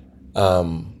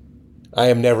I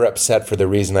am never upset for the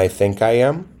reason I think I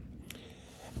am.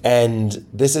 And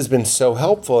this has been so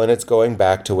helpful, and it's going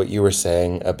back to what you were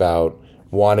saying about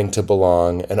wanting to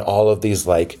belong and all of these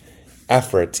like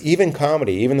efforts, even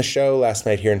comedy, even the show last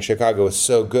night here in Chicago was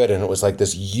so good, and it was like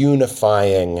this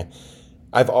unifying.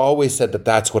 I've always said that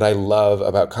that's what I love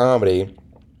about comedy,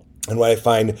 and what I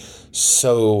find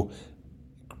so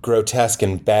grotesque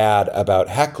and bad about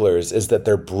hecklers is that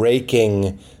they're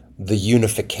breaking the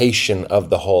unification of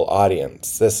the whole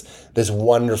audience. This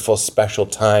wonderful special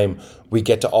time we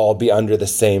get to all be under the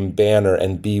same banner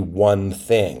and be one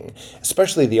thing,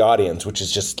 especially the audience, which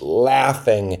is just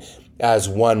laughing as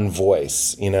one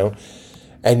voice, you know?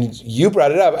 And you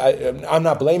brought it up. I'm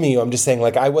not blaming you. I'm just saying,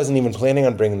 like, I wasn't even planning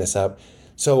on bringing this up.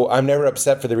 So I'm never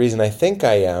upset for the reason I think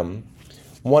I am.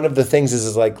 One of the things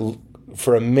is like,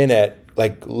 for a minute,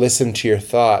 like, listen to your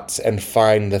thoughts and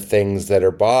find the things that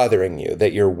are bothering you,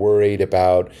 that you're worried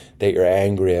about, that you're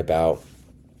angry about.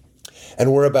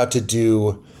 And we're about to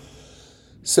do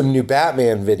some new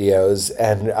Batman videos,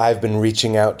 and I've been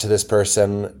reaching out to this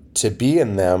person to be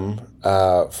in them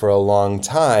for a long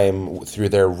time through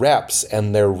their reps,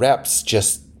 and their reps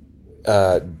just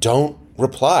don't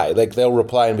reply. Like, they'll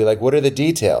reply and be like, what are the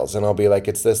details? And I'll be like,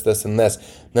 it's this, this, and this.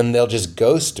 And then they'll just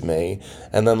ghost me.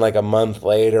 And then like a month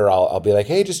later, I'll be like,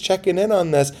 hey, just checking in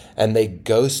on this. And they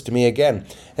ghost me again.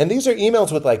 And these are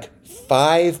emails with like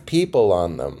 5 people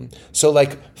on them. So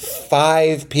like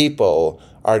 5 people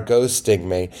are ghosting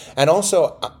me. And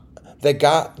also the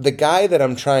guy that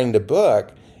I'm trying to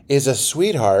book is a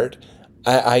sweetheart.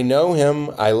 I know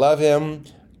him. I love him.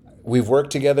 We've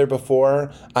worked together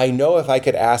before. I know if I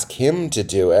could ask him to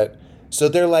do it. So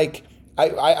they're like,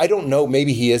 I don't know,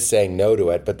 maybe he is saying no to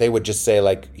it, but they would just say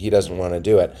like he doesn't want to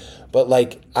do it. But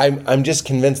like I'm just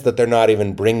convinced that they're not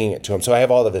even bringing it to him. So I have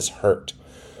all of this hurt.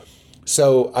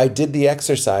 So I did the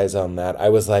exercise on that. I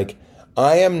was like,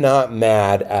 I am not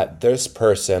mad at this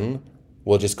person.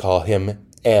 We'll just call him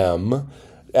M.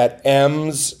 At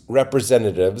M's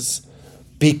representatives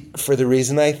for the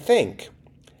reason I think.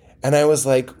 And I was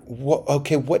like,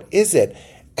 okay, what is it?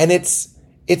 And it's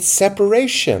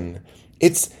separation.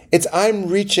 It's I'm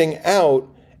reaching out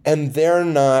and they're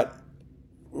not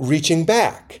reaching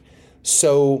back.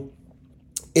 So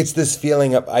it's this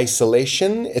feeling of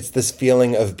isolation. It's this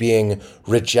feeling of being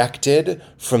rejected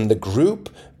from the group,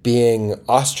 being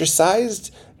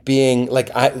ostracized, being like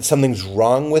something's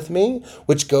wrong with me,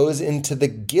 which goes into the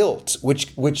guilt,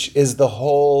 which is the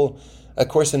whole A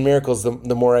Course in Miracles.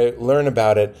 The more I learn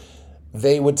about it,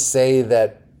 they would say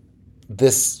that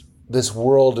this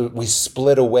world, we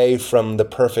split away from the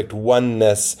perfect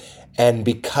oneness, and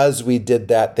because we did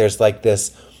that, there's like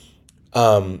this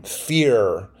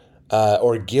fear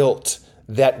or guilt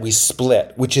that we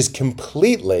split, which is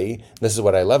completely, this is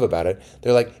what I love about it,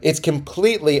 they're like, it's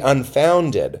completely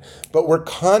unfounded, but we're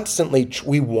constantly,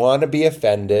 we want to be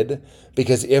offended,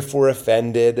 because if we're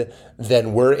offended,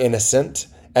 then we're innocent,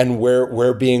 and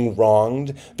we're being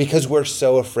wronged, because we're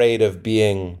so afraid of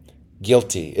being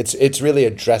guilty. It's really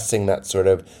addressing that sort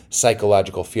of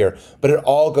psychological fear. But it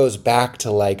all goes back to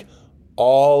like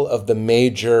all of the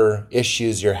major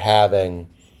issues you're having.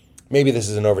 Maybe this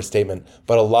is an overstatement,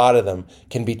 but a lot of them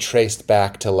can be traced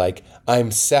back to like,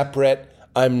 I'm separate,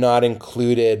 I'm not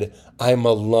included, I'm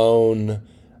alone,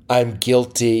 I'm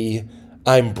guilty,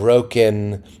 I'm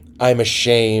broken, I'm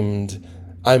ashamed,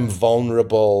 I'm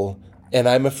vulnerable, and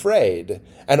I'm afraid.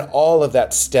 And all of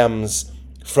that stems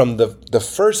from the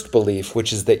first belief,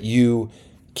 which is that you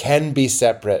can be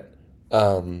separate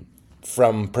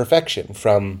from perfection,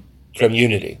 from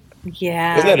unity.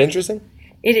 Yeah. Isn't that interesting?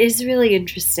 It is really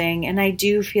interesting. And I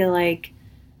do feel like,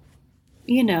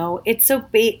 you know, it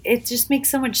just makes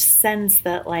so much sense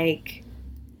that like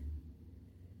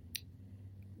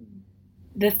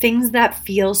the things that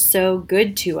feel so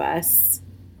good to us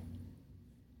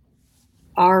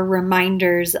are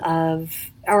reminders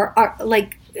of, or are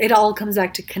like, it all comes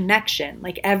back to connection.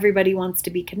 Like everybody wants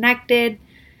to be connected.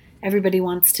 Everybody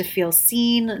wants to feel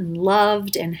seen and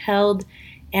loved and held.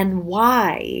 And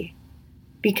why?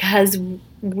 Because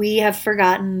we have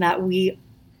forgotten that we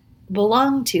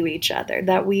belong to each other,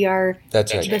 that we are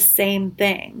the same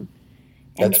thing.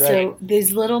 And so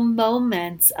these little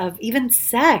moments of even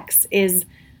sex is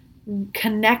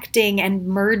connecting and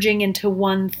merging into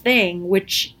one thing,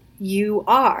 which you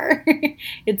are.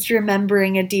 It's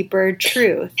remembering a deeper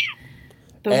truth.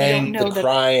 But and we don't know the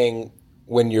crying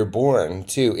when you're born,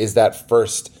 too, is that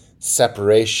first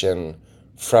separation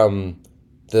from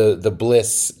the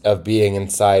bliss of being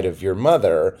inside of your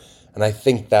mother. And I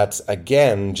think that's,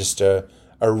 again, just a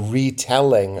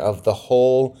retelling of the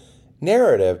whole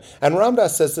narrative. And Ram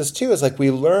Dass says this, too, is like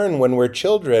we learn when we're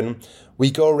children,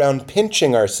 we go around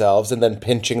pinching ourselves and then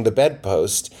pinching the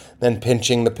bedpost, then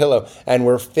pinching the pillow. And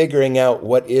we're figuring out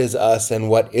what is us and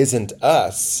what isn't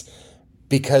us,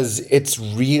 because it's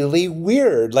really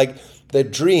weird. Like the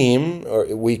dream,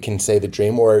 or we can say the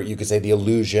dream, or you could say the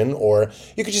illusion, or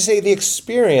you could just say the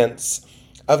experience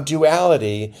of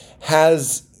duality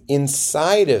has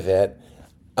inside of it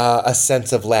a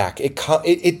sense of lack.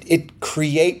 It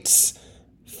creates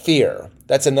fear.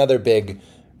 That's another big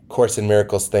Course in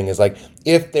Miracles thing, is like,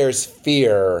 if there's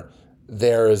fear,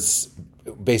 there's,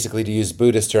 basically, to use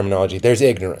Buddhist terminology, there's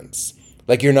ignorance.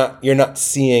 Like you're not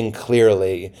seeing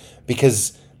clearly,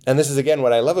 because, and this is again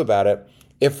what I love about it,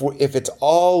 if it's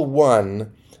all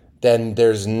one, then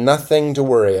there's nothing to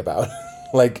worry about.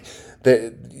 Like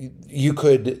you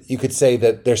could say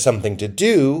that there's something to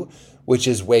do, which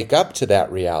is wake up to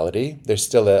that reality. There's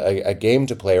still a game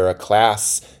to play or a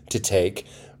class to take,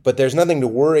 but there's nothing to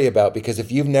worry about, because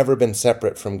if you've never been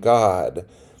separate from God,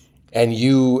 and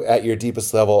you at your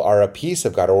deepest level are a piece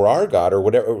of God or are God or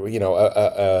whatever,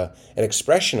 an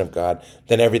expression of God,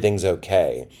 then everything's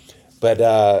okay.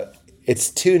 But it's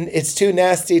too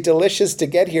nasty delicious to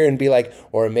get here and be like,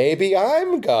 or maybe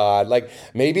I'm God. Like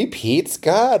maybe Pete's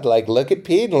God. Like look at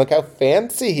Pete and look how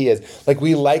fancy he is. Like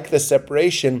we like the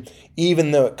separation,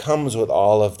 even though it comes with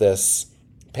all of this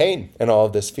pain and all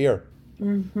of this fear.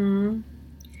 Mm-hmm.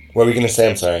 What were we going to say?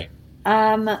 I'm sorry.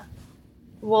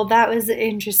 Well, that was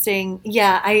interesting.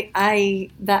 Yeah,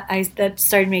 that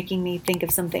started making me think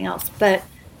of something else. But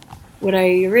what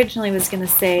I originally was going to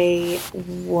say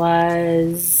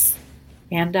was,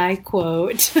 and I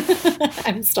quote,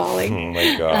 I'm stalling. Oh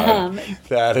my God.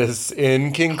 That is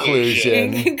in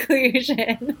conclusion. In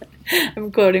conclusion.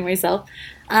 I'm quoting myself.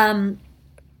 I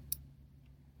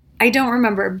don't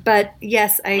remember, but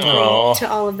yes, I agree to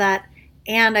all of that.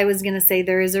 And I was going to say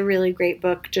there is a really great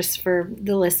book just for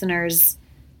the listeners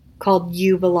called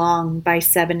You Belong by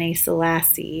Sebene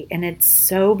Selassie. And it's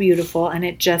so beautiful. And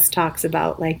it just talks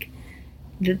about like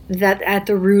that at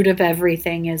the root of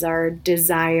everything is our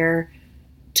desire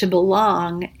to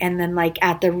belong. And then like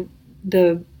at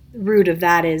the root of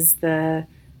that is the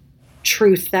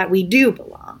truth that we do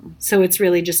belong. So it's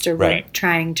really just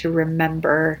trying to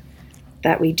remember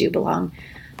that we do belong.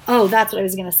 Oh, that's what I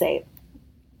was going to say.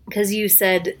 Because you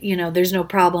said, there's no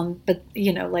problem, but,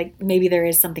 like maybe there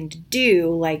is something to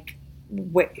do, like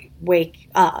wake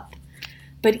up.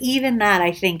 But even that,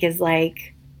 I think, is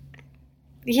like,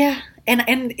 yeah.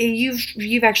 And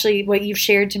you've actually, what you've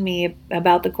shared to me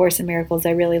about the Course in Miracles,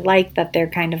 I really like that they're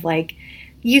kind of like,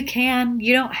 you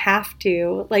don't have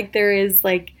to. Like there is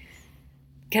like,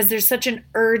 because there's such an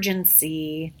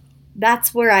urgency.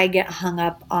 That's where I get hung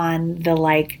up on the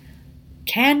like,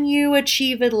 can you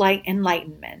achieve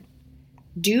enlightenment?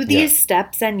 Do these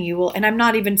steps and you will, and I'm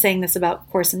not even saying this about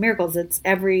Course in Miracles, it's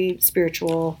every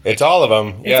spiritual. It's all of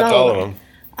them. Yeah, it's all of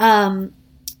them.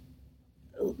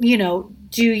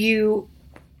 Do you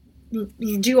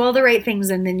do all the right things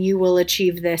and then you will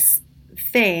achieve this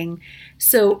thing.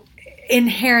 So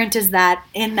inherent is that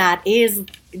in that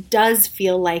does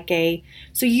feel like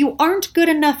so you aren't good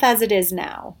enough as it is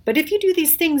now, but if you do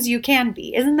these things, you can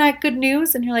be. Isn't that good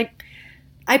news? And you're like,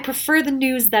 I prefer the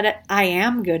news that I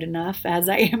am good enough as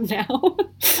I am now.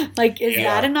 Like, is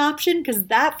that an option? Because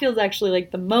that feels actually like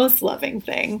the most loving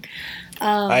thing.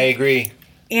 I agree.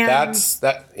 And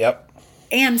yep.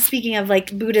 And speaking of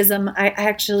like Buddhism, I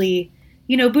actually,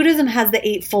 Buddhism has the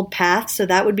Eightfold Path. So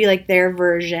that would be like their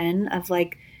version of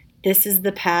like, this is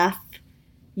the path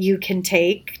you can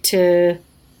take to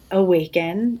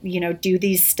awaken, do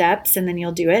these steps and then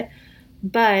you'll do it.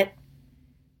 But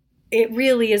it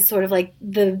really is sort of like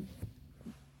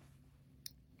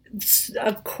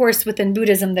of course, within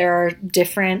Buddhism, there are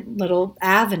different little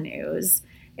avenues.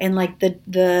 And like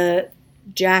the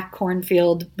Jack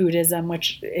Kornfield Buddhism,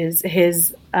 which is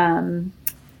his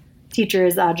teacher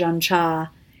is Ajahn Chah,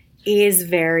 is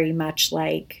very much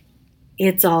like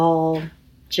it's all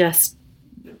just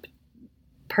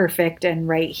perfect and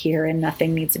right here and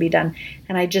nothing needs to be done.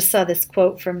 And I just saw this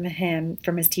quote from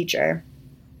his teacher.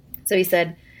 So he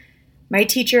said, my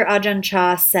teacher Ajahn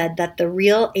Chah said that the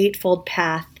real Eightfold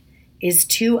Path is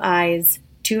 2 eyes,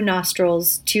 2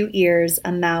 nostrils, 2 ears,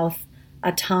 a mouth,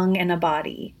 a tongue, and a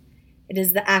body. It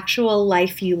is the actual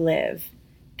life you live.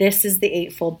 This is the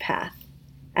Eightfold Path.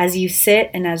 As you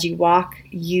sit and as you walk,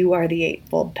 you are the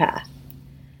Eightfold Path.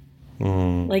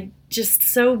 Like just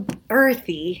so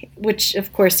earthy, which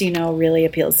of course, really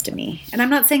appeals to me. And I'm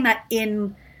not saying that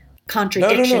in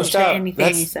contradiction to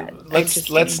anything you said.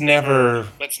 Let's never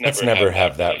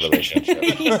have that relationship.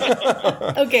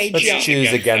 Okay, let's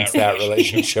choose against that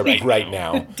relationship right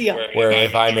now. Deal. Where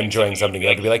if I'm enjoying something, you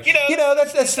have to be like,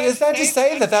 that's is that to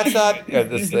say that's not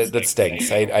that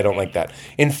stinks. I don't like that.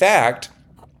 In fact,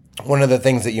 one of the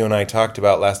things that you and I talked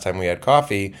about last time we had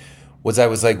coffee was I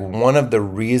was like, one of the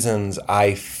reasons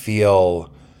I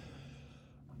feel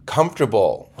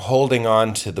comfortable holding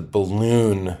on to the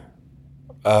balloon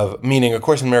of, meaning A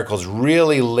Course in Miracles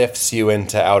really lifts you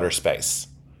into outer space.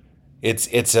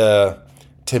 To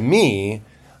me,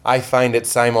 I find it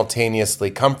simultaneously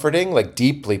comforting, like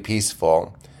deeply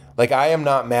peaceful. Like I am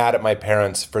not mad at my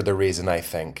parents for the reason I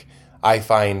think. I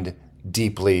find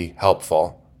deeply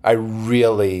helpful. I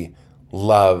really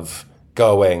love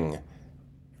going.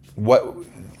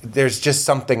 There's just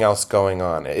something else going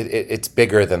on. It's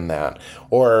bigger than that.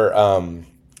 Or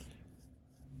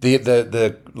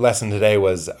the lesson today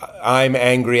was, I'm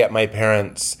angry at my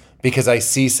parents because I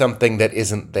see something that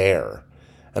isn't there.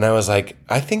 And I was like,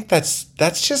 I think that's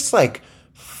just like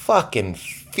fucking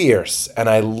fierce, and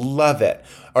I love it.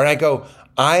 Or I go,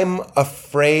 I'm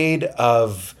afraid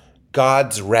of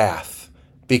God's wrath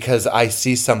because I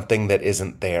see something that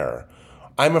isn't there.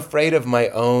 I'm afraid of my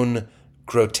own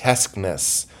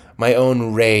grotesqueness, my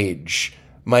own rage,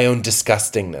 my own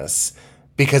disgustingness,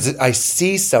 because I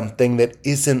see something that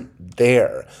isn't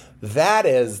there.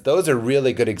 Those are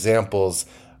really good examples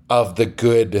of the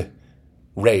good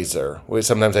razor.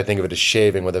 Sometimes I think of it as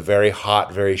shaving with a very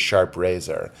hot, very sharp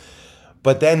razor.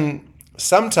 But then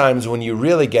sometimes when you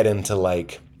really get into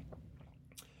like,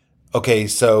 okay,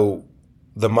 so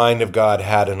the mind of God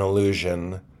had an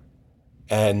illusion,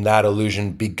 and that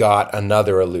illusion begot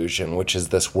another illusion, which is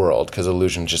this world, because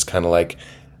illusions just kind of like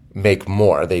make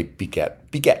more. They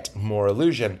beget more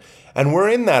illusion. And we're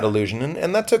in that illusion,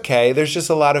 and that's okay. There's just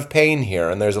a lot of pain here,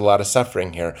 and there's a lot of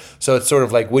suffering here. So it's sort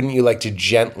of like, wouldn't you like to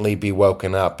gently be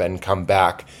woken up and come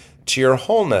back to your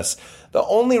wholeness? The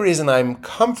only reason I'm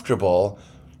comfortable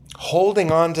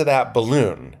holding on to that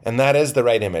balloon, and that is the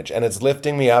right image, and it's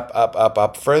lifting me up, up, up,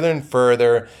 up, further and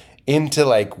further into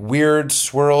like weird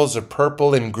swirls of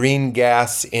purple and green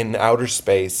gas in outer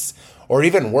space, or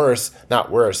even worse, not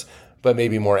worse, but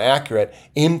maybe more accurate,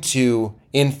 into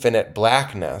infinite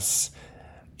blackness,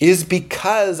 is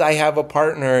because I have a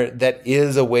partner that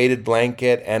is a weighted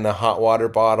blanket and a hot water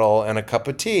bottle and a cup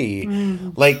of tea.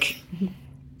 Like,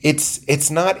 it's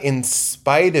not in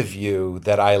spite of you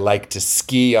that I like to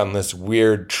ski on this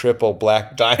weird triple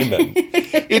black diamond.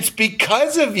 It's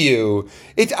because of you.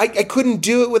 I couldn't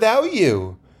do it without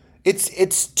you.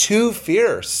 It's too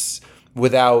fierce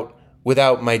without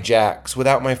my Jacks,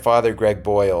 without my father, Greg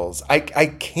Boyles. I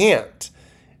can't.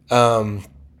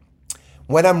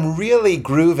 When I'm really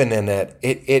grooving in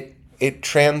it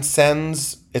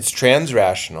transcends, it's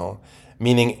transrational,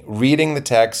 meaning reading the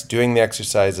text, doing the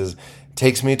exercises,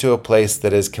 takes me to a place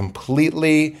that is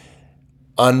completely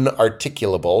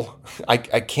unarticulable. I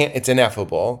can't, it's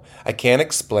ineffable. I can't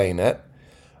explain it,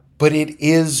 but it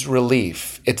is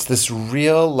relief. It's this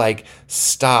real like,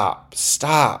 stop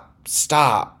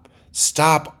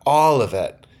all of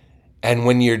it. And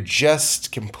when you're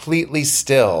just completely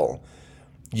still,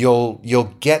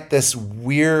 you'll get this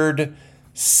weird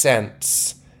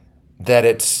sense that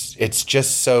it's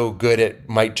just so good it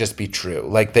might just be true.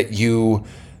 Like that you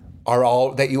are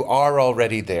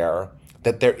already there,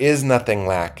 that there is nothing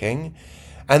lacking,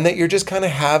 and that you're just kind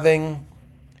of having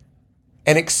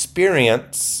an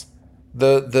experience.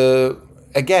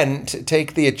 Again, to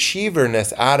take the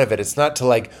achieverness out of it, it's not to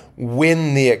like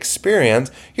win the experience.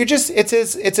 It's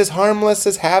as harmless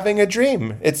as having a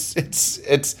dream. It's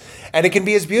and it can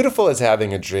be as beautiful as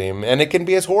having a dream, and it can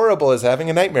be as horrible as having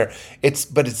a nightmare.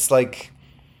 But it's like,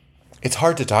 it's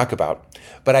hard to talk about.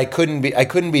 But I couldn't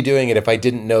be doing it if I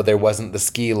didn't know there wasn't the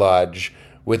ski lodge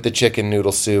with the chicken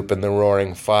noodle soup and the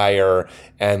roaring fire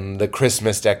and the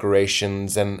Christmas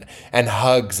decorations and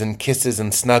hugs and kisses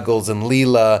and snuggles and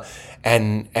Leela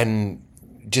and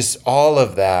just all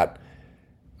of that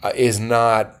is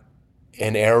not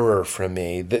an error from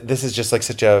me. This is just like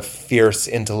such a fierce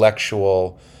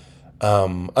intellectual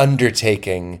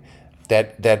undertaking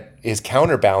that is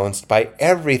counterbalanced by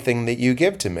everything that you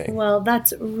give to me. Well,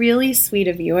 that's really sweet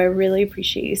of you. I really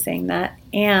appreciate you saying that.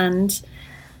 And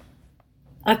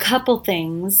a couple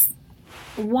things.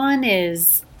 One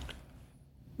is,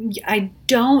 I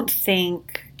don't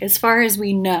think, as far as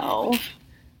we know,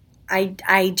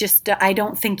 I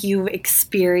don't think you've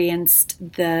experienced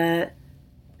the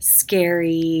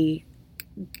scary,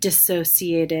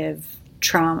 dissociative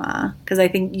trauma, because I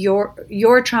think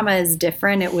your trauma is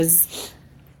different. It was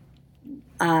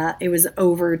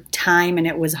over time and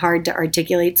it was hard to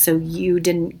articulate, so you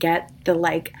didn't get the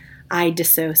like I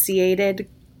dissociated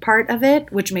part of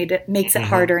it, which makes it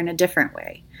harder in a different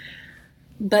way.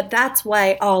 But that's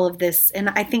why all of this, and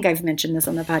I think I've mentioned this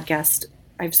on the podcast,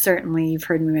 you've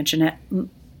heard me mention it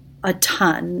a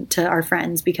ton to our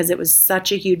friends, because it was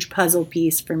such a huge puzzle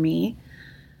piece for me.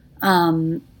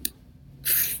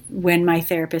 When my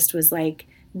therapist was like,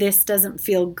 this doesn't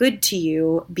feel good to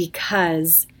you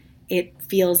because it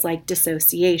feels like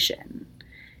dissociation.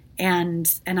 And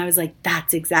I was like,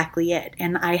 that's exactly it.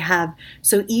 And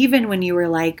so even when you were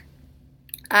like,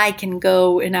 I can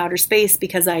go in outer space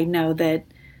because I know that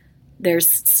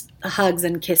there's hugs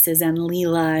and kisses and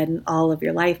Leela and all of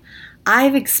your life,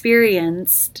 I've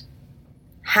experienced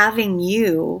having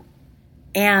you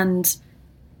and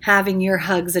having your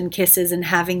hugs and kisses and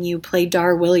having you play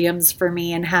Dar Williams for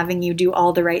me and having you do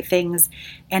all the right things.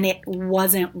 And it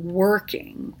wasn't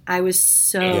working. I was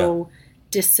so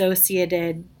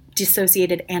dissociated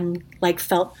and like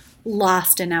felt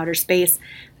lost in outer space.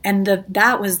 And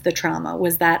that was the trauma,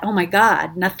 was that, oh my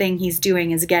God, nothing he's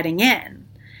doing is getting in.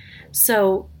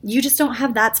 So you just don't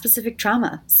have that specific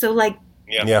trauma. So like,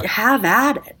 have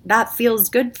at it. That feels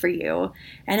good for you.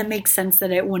 And it makes sense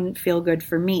that it wouldn't feel good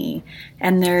for me.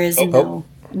 And there is well,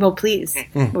 please.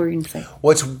 What were you going to say?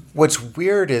 What's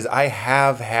weird is I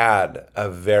have had a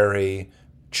very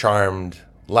charmed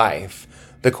life.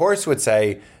 The Course would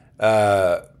say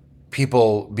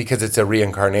people, because it's a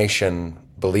reincarnation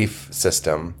belief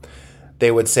system,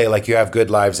 they would say like you have good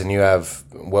lives and you have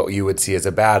what you would see as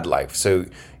a bad life. So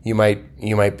you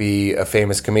might be a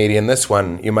famous comedian this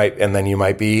one, and then you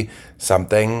might be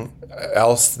something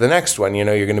else the next one. You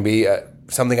know, you're going to be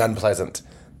something unpleasant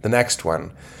the next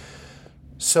one.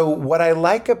 So what I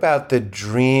like about the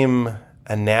dream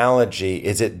analogy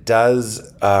is it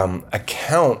does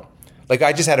account. Like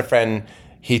I just had a friend,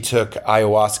 he took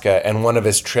ayahuasca, and one of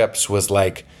his trips was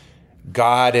like,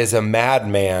 God is a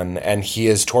madman and he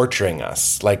is torturing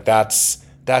us. Like that's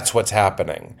what's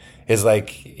happening. Is like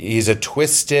he's a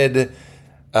twisted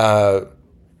tormentor,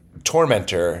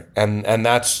 and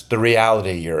that's the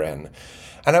reality you're in.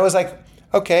 And I was like,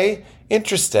 okay,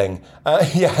 interesting.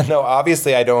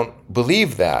 Obviously I don't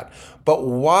believe that. But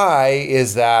why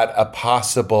is that a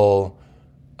possible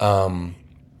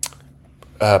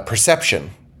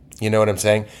perception? You know what I'm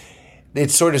saying?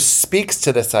 It sort of speaks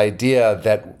to this idea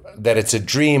that it's a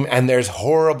dream, and there's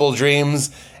horrible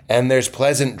dreams and there's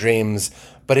pleasant dreams,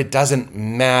 but it doesn't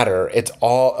matter. It's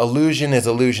all illusion is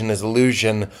illusion is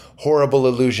illusion, horrible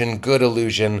illusion, good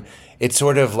illusion. It's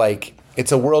sort of like,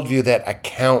 it's a worldview that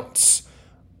accounts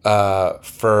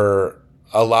for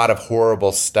a lot of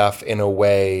horrible stuff in a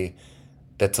way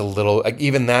that's a little, like,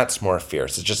 even that's more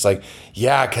fierce. It's just like,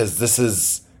 yeah, because this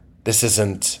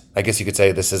isn't, I guess you could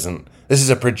say this is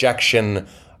a projection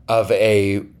of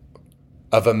a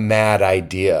mad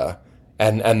idea.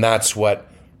 And that's what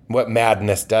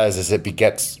madness does, is it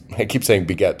begets, I keep saying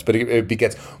begets, but it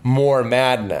begets more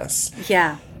madness.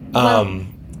 Yeah.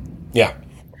 Yeah.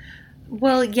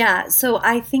 Well, yeah. So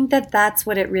I think that's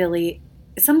what it really,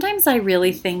 sometimes I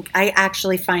really think, I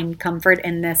actually find comfort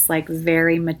in this like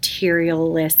very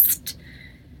materialist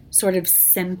sort of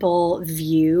simple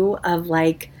view of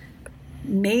like,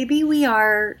 maybe we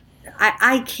are,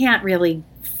 I can't really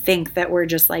think that we're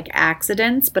just like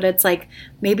accidents, but it's like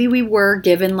maybe we were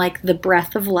given like the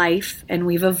breath of life and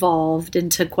we've evolved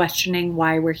into questioning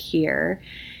why we're here.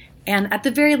 And at the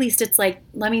very least, it's like,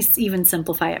 let me even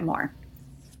simplify it more.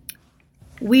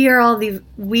 We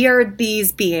are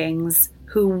these beings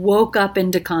who woke up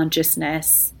into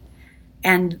consciousness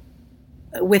and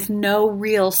with no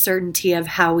real certainty of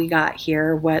how we got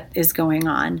here, what is going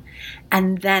on.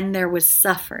 And then there was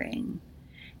suffering.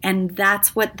 And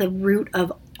that's what the root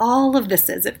of all of this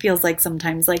is. It feels like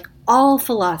sometimes, like all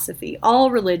philosophy, all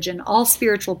religion, all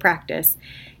spiritual practice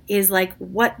is like,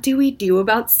 what do we do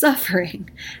about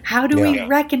suffering? How do we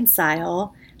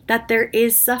reconcile that there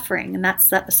is suffering and that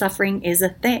suffering is a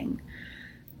thing?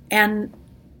 And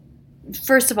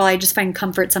first of all, I just find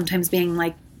comfort sometimes being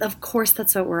like, of course,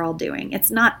 that's what we're all doing.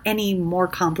 It's not any more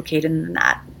complicated than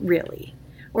that, really.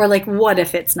 Or like, what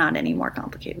if it's not any more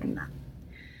complicated than that?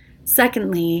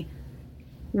 Secondly,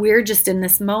 we're just in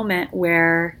this moment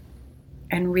where,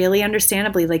 and really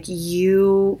understandably, like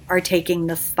you are taking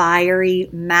the fiery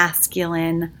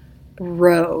masculine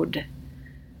road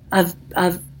of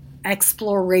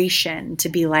exploration to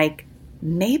be like,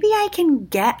 maybe I can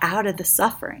get out of the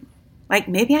suffering. Like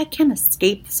maybe I can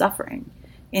escape suffering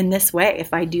in this way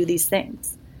if I do these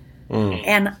things.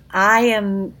 And I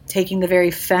am taking the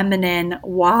very feminine,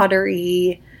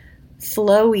 watery,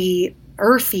 flowy,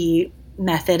 earthy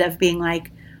method of being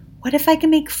like, what if I can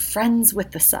make friends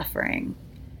with the suffering?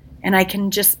 And I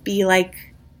can just be like,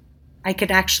 I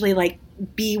could actually like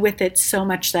be with it so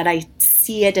much that I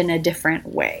see it in a different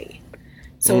way.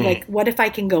 So like, what if I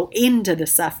can go into the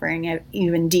suffering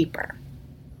even deeper?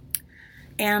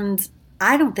 And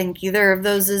I don't think either of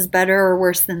those is better or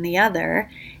worse than the other.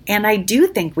 And I do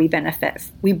think we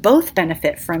both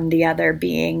benefit from the other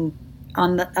being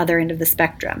on the other end of the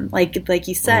spectrum. Like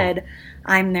you said,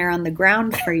 I'm there on the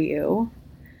ground for you.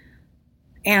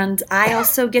 And I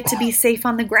also get to be safe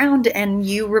on the ground, and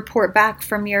you report back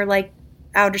from your like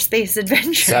outer space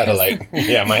adventure. Satellite.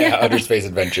 Yeah, my outer space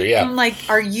adventure. Yeah. I'm like,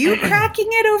 are you cracking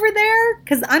it over there?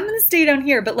 Because I'm going to stay down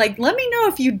here. But like, let me know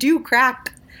if you do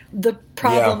crack the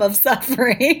problem of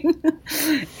suffering.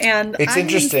 And it's I'm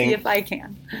interesting. See if I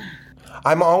can.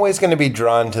 I'm always going to be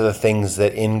drawn to the things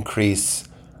that increase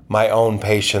my own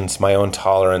patience, my own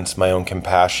tolerance, my own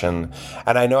compassion.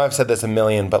 And I know I've said this a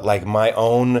million, but like my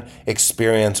own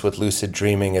experience with lucid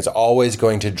dreaming is always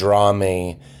going to draw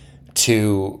me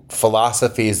to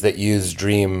philosophies that use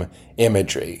dream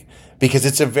imagery, because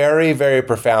it's a very, very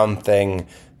profound thing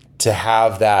to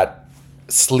have that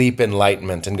sleep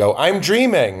enlightenment and go, I'm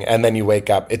dreaming. And then you wake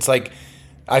up. It's like,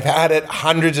 I've had it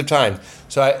hundreds of times.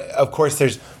 So of course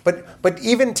there's, but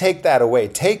even take that away,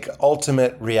 take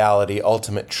ultimate reality,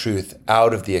 ultimate truth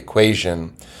out of the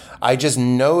equation. I just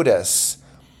notice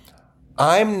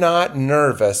I'm not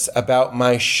nervous about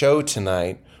my show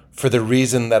tonight for the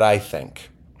reason that I think,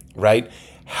 right?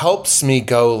 Helps me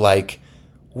go like,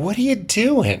 what are you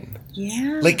doing?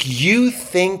 Yeah. Like you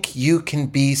think you can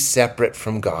be separate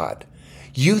from God.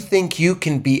 You think you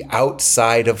can be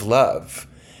outside of love.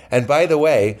 And by the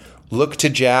way, look to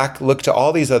Jack, look to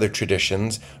all these other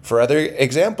traditions for other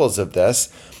examples of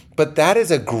this. But that is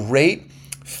a great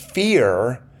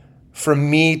fear for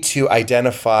me to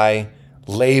identify,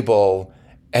 label,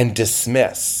 and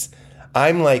dismiss.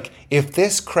 I'm like, if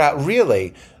this crowd,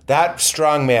 really, that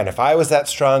strong man, if I was that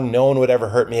strong, no one would ever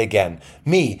hurt me again.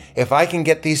 Me, if I can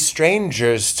get these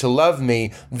strangers to love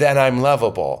me, then I'm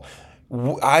lovable.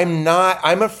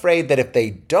 I'm afraid that if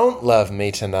they don't love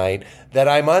me tonight, that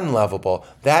I'm unlovable.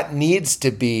 That needs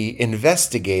to be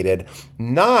investigated,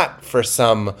 not for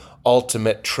some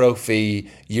ultimate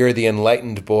trophy, you're the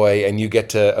enlightened boy and you get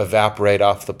to evaporate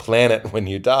off the planet when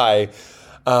you die.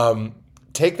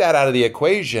 Take that out of the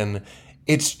equation.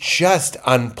 It's just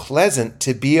unpleasant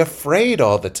to be afraid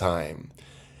all the time.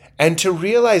 And to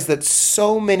realize that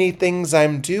so many things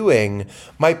I'm doing,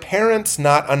 my parents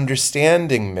not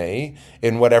understanding me,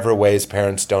 in whatever ways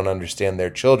parents don't understand their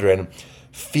children,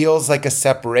 feels like a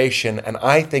separation, and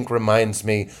I think reminds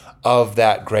me of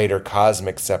that greater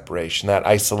cosmic separation, that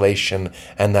isolation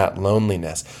and that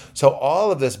loneliness. So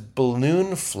all of this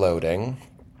balloon floating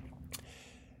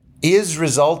is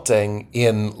resulting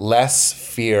in less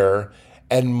fear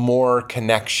and more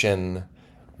connection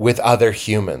with other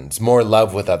humans, more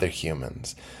love with other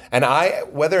humans. And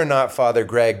whether or not Father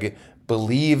Greg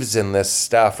believes in this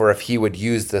stuff or if he would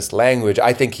use this language,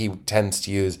 I think he tends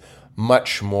to use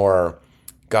much more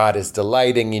God is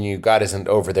delighting in you, God isn't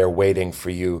over there waiting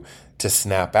for you to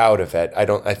snap out of it.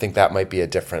 I think that might be a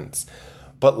difference.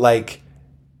 But like,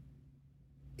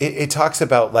 it talks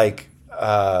about like,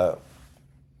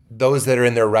 those that are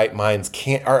in their right minds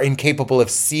are incapable of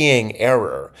seeing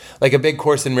error. Like a big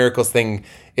Course in Miracles thing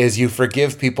is you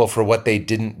forgive people for what they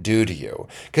didn't do to you.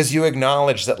 Because you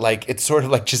acknowledge that like, it's sort of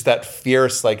like just that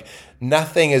fierce, like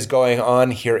nothing is going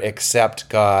on here except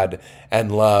God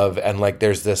and love. And like,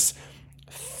 there's this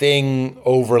thing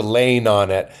overlain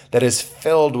on it that is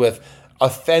filled with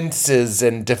offenses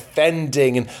and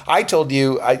defending. And I told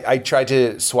you, I tried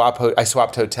to I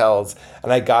swapped hotels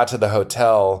and I got to the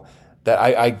hotel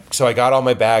that so I got all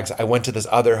my bags. I went to this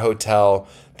other hotel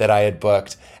that I had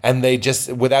booked, and they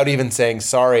just, without even saying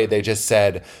sorry, they just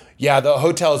said, yeah, the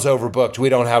hotel's overbooked. We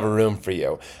don't have a room for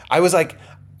you. I was like,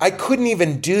 I couldn't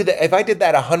even do that. If I did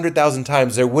that 100,000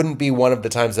 times, there wouldn't be one of the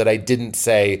times that I didn't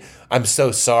say, I'm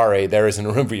so sorry, there isn't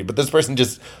a room for you. But this person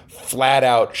just flat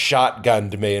out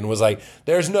shotgunned me and was like,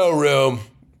 there's no room.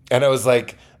 And I was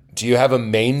like, do you have a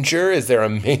manger? Is there a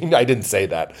manger? I didn't say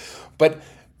that. But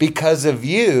because of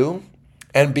you,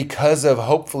 and because of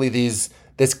hopefully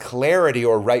this clarity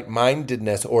or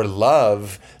right-mindedness or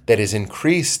love that is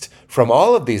increased from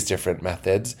all of these different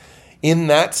methods, in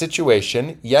that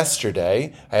situation,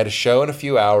 yesterday, I had a show in a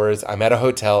few hours, I'm at a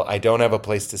hotel, I don't have a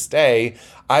place to stay,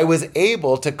 I was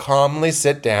able to calmly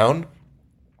sit down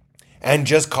and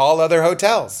just call other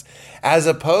hotels, as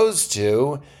opposed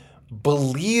to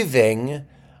believing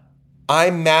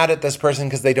I'm mad at this person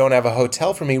because they don't have a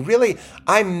hotel for me. Really,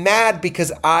 I'm mad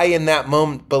because I, in that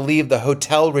moment, believe the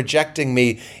hotel rejecting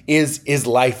me is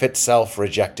life itself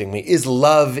rejecting me, is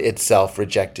love itself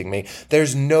rejecting me.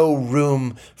 There's no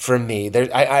room for me.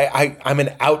 I'm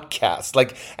an outcast.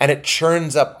 And it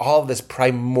churns up all this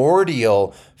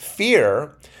primordial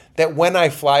fear that when I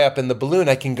fly up in the balloon,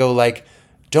 I can go like,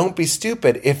 don't be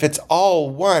stupid. If it's all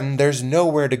one, there's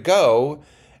nowhere to go.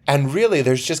 And really,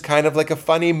 there's just kind of like a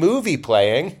funny movie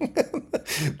playing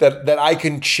that I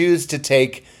can choose to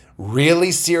take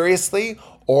really seriously,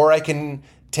 or I can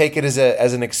take it as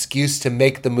an excuse to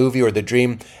make the movie or the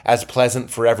dream as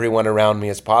pleasant for everyone around me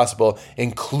as possible,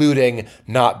 including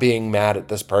not being mad at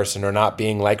this person or not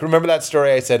being like, remember that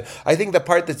story I said, I think the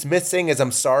part that's missing is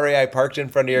I'm sorry I parked in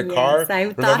front of your car.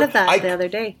 I thought of that the other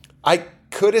day. I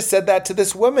could have said that to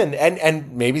this woman,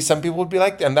 and maybe some people would be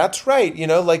like, and that's right,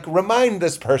 remind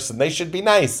this person, they should be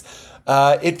nice.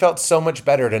 It felt so much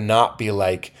better to not be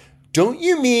like, don't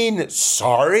you mean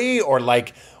sorry? Or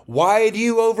like, why do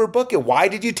you overbook it? Why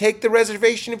did you take the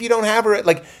reservation if you don't have her?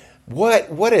 Like,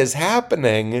 what is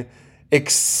happening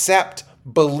except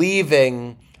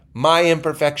believing my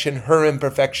imperfection, her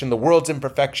imperfection, the world's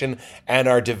imperfection, and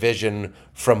our division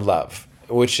from love,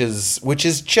 which is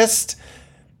just,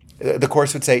 the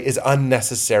Course would say, is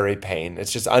unnecessary pain.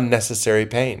 It's just unnecessary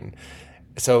pain.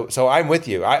 So I'm with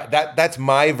you. That's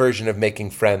my version of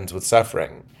making friends with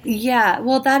suffering. Yeah,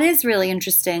 well, that is really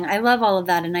interesting. I love all of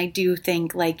that. And I do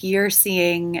think like you're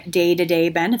seeing day-to-day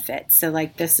benefits. So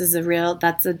like that's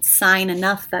a sign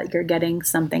enough that you're getting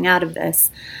something out of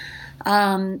this.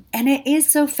 And it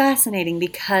is so fascinating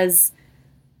because,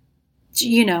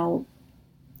 you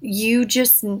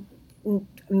just,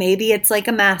 maybe it's like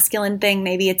a masculine thing.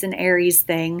 Maybe it's an Aries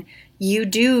thing.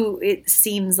 It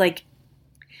seems like,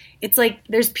 it's like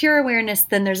there's pure awareness,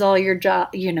 then there's all your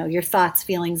your thoughts,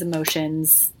 feelings,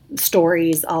 emotions,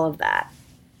 stories, all of that.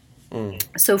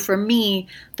 So for me,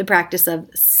 the practice of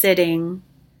sitting,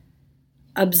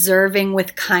 observing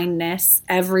with kindness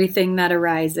everything that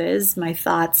arises, my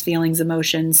thoughts, feelings,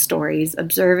 emotions, stories,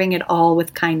 observing it all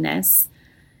with kindness,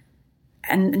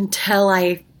 and until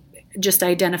I just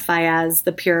identify as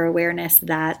the pure awareness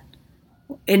that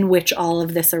in which all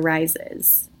of this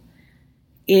arises,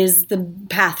 is the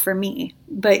path for me.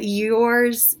 But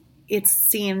yours, it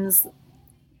seems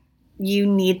you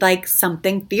need like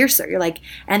something fiercer. You're like,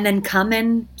 and then come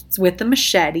in with the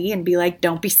machete and be like,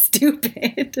 don't be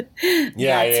stupid.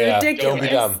 Yeah, ridiculous. Don't be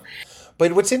dumb.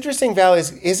 But what's interesting, Val,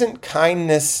 isn't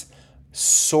kindness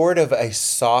sort of a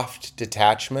soft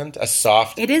detachment, a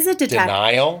soft it is a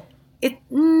denial?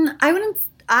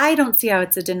 I don't see how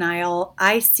it's a denial.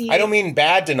 I don't mean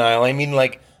bad denial. I mean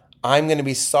like, I'm going to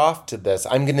be soft to this.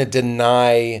 I'm going to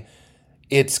deny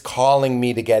it's calling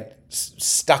me to get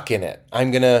stuck in it. I'm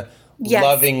going to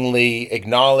lovingly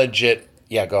acknowledge it.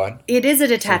 Yeah, go on. It is a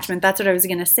detachment. That's what I was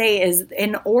going to say, is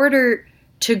in order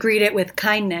to greet it with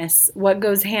kindness, what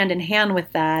goes hand in hand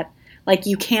with that, like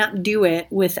you can't do it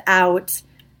without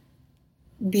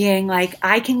being like,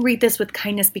 I can greet this with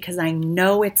kindness because I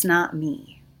know it's not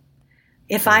me.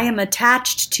 If I am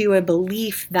attached to a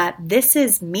belief that this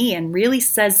is me and really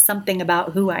says something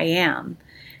about who I am,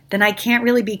 then I can't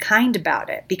really be kind about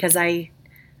it because I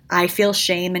feel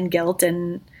shame and guilt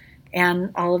and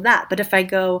all of that. But if I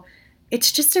go,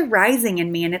 it's just arising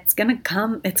in me and it's going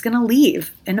to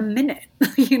leave in a minute,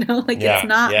 it's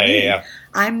not me. Yeah.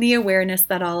 I'm the awareness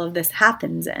that all of this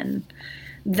happens in.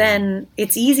 Then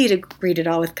it's easy to greet it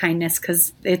all with kindness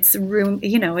because it's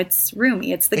it's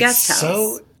roomy. It's the guest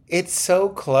house. It's so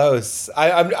close.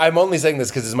 I'm only saying this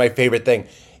because it's my favorite thing.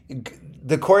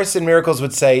 The Course in Miracles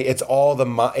would say it's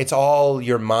all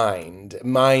your mind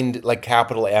like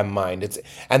capital M mind.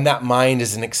 And that mind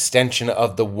is an extension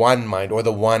of the one mind or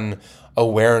the one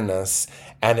awareness.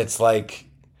 And it's like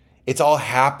it's all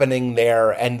happening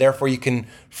there, and therefore you can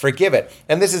forgive it.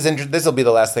 And this will be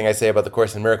the last thing I say about the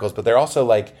Course in Miracles. But they're also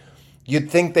like, you'd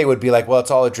think they would be like, well,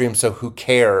 it's all a dream, so who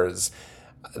cares?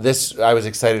 This I was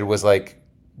excited was like,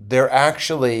 there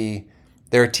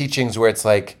are teachings where it's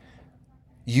like,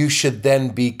 you should then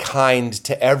be kind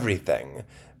to everything.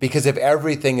 Because if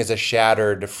everything is a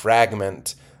shattered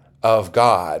fragment of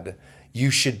God, you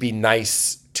should be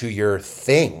nice to your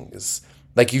things.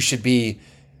 Like you should be,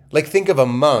 like think of a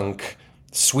monk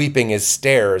sweeping his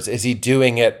stairs. Is he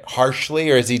doing it harshly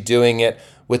or is he doing it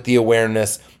with the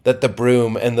awareness that the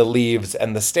broom and the leaves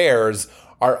and the stairs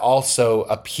are also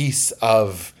a piece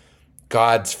of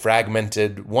God's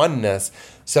fragmented oneness?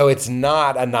 So it's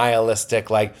not a nihilistic,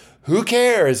 like, who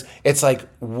cares? It's like,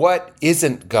 what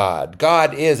isn't God?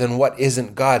 God is, and what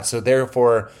isn't God? So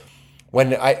therefore,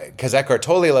 because Eckhart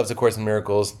Tolle loves A Course in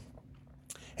Miracles,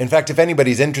 In fact, if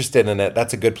anybody's interested in it,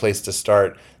 that's a good place to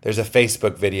start. There's a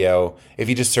Facebook video. If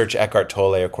you just search Eckhart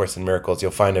Tolle, A Course in Miracles,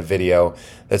 you'll find a video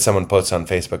that someone posts on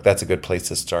Facebook. That's a good place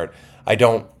to start. I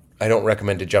don't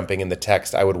recommend jumping in the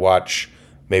text. I would watch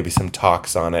maybe some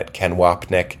talks on it. Ken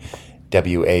Wapnick,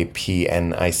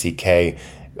 Wapnick,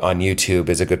 on YouTube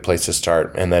is a good place to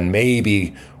start. And then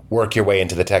maybe work your way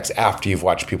into the text after you've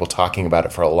watched people talking about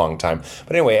it for a long time.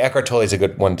 But anyway, Eckhart Tolle is a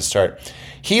good one to start.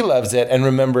 He loves it. And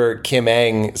remember, Kim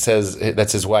Eng says,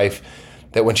 that's his wife,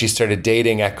 that when she started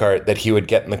dating Eckhart, that he would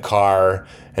get in the car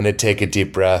and it'd take a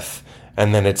deep breath,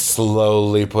 and then it'd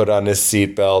slowly put on his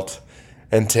seatbelt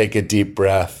and take a deep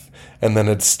breath, and then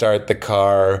it'd start the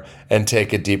car and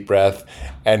take a deep breath.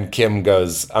 And Kim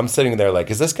goes, I'm sitting there like,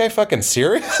 is this guy fucking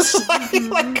serious?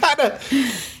 like kind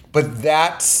of. But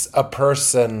that's a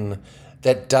person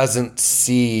that doesn't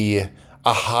see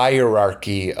a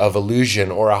hierarchy of illusion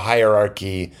or a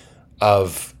hierarchy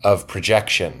of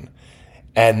projection.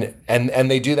 And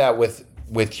they do that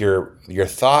with your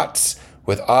thoughts,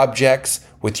 with objects,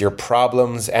 with your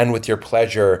problems, and with your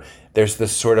pleasure. There's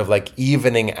this sort of like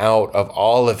evening out of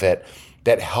all of it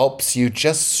that helps you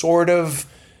just sort of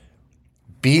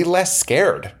be less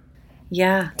scared.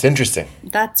 Yeah. It's interesting.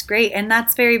 That's great. And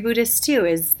that's very Buddhist too,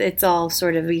 is it's all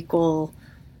sort of equal,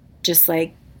 just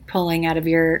like pulling at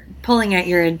your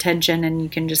intention, and you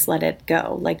can just let it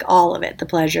go. Like all of it, the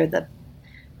pleasure,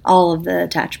 all of the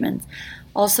attachments.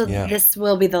 Also, This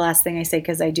will be the last thing I say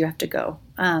because I do have to go.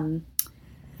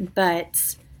 But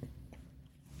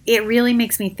it really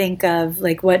makes me think of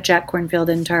like what Jack Kornfield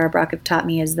and Tara Brach have taught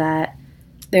me, is that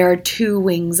there are two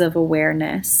wings of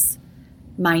awareness: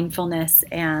 mindfulness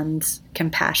and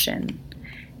compassion.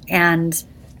 And,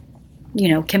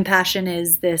 compassion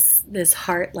is this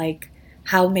heart, like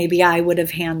how maybe I would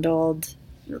have handled,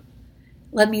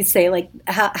 let me say, like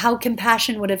how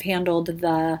compassion would have handled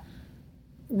the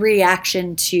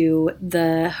reaction to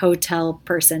the hotel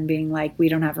person being like, we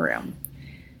don't have a room.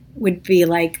 Would be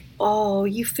like, oh,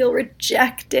 you feel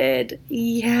rejected.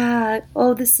 Yeah.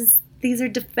 Oh, these are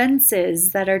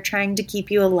defenses that are trying to keep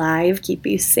you alive, keep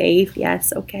you safe.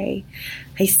 Yes, okay.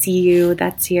 I see you.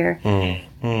 That's here.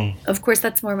 Of course,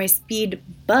 that's more my speed,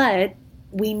 but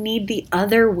we need the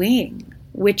other wing,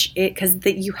 because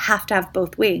you have to have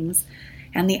both wings.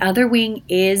 And the other wing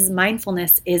is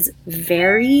mindfulness, is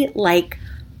very like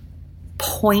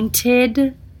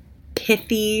pointed,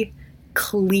 pithy,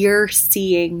 clear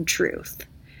seeing truth.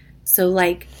 So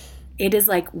like, it is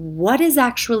like, what is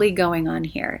actually going on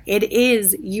here? It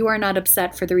is, you are not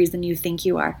upset for the reason you think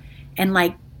you are. And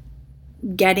like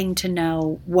getting to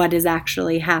know what is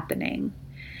actually happening.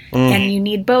 And you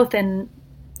need both. And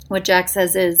what Jack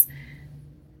says is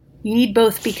you need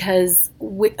both, because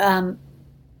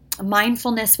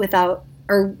mindfulness without,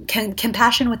 or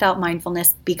compassion without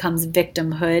mindfulness becomes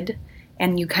victimhood.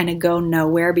 And you kind of go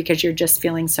nowhere because you're just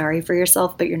feeling sorry for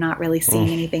yourself, but you're not really seeing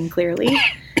anything clearly.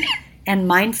 And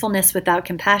mindfulness without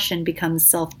compassion becomes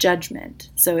self-judgment.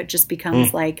 So it just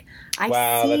becomes like,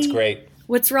 wow, that's great.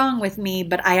 What's wrong with me,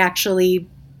 but I actually,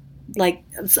 like,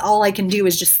 all I can do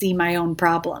is just see my own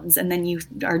problems. And then you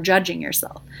are judging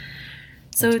yourself.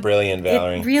 So that's brilliant,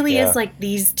 Valerie. It really is like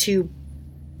these two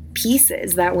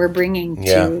pieces that we're bringing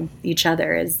to each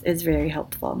other is very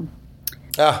helpful.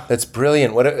 Ah, that's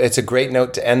brilliant. It's a great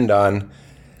note to end on.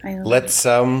 Let's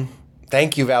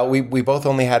thank you, Val. We both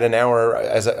only had an hour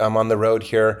as I'm on the road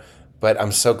here, but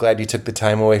I'm so glad you took the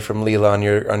time away from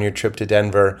Leela on your trip to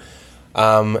Denver.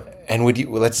 And would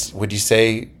you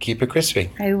say keep it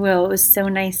crispy? I will. It was so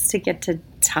nice to get to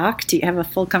talk to you, have a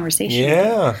full conversation.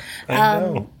 Yeah, I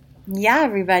know. Yeah,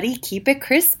 everybody, keep it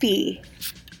crispy.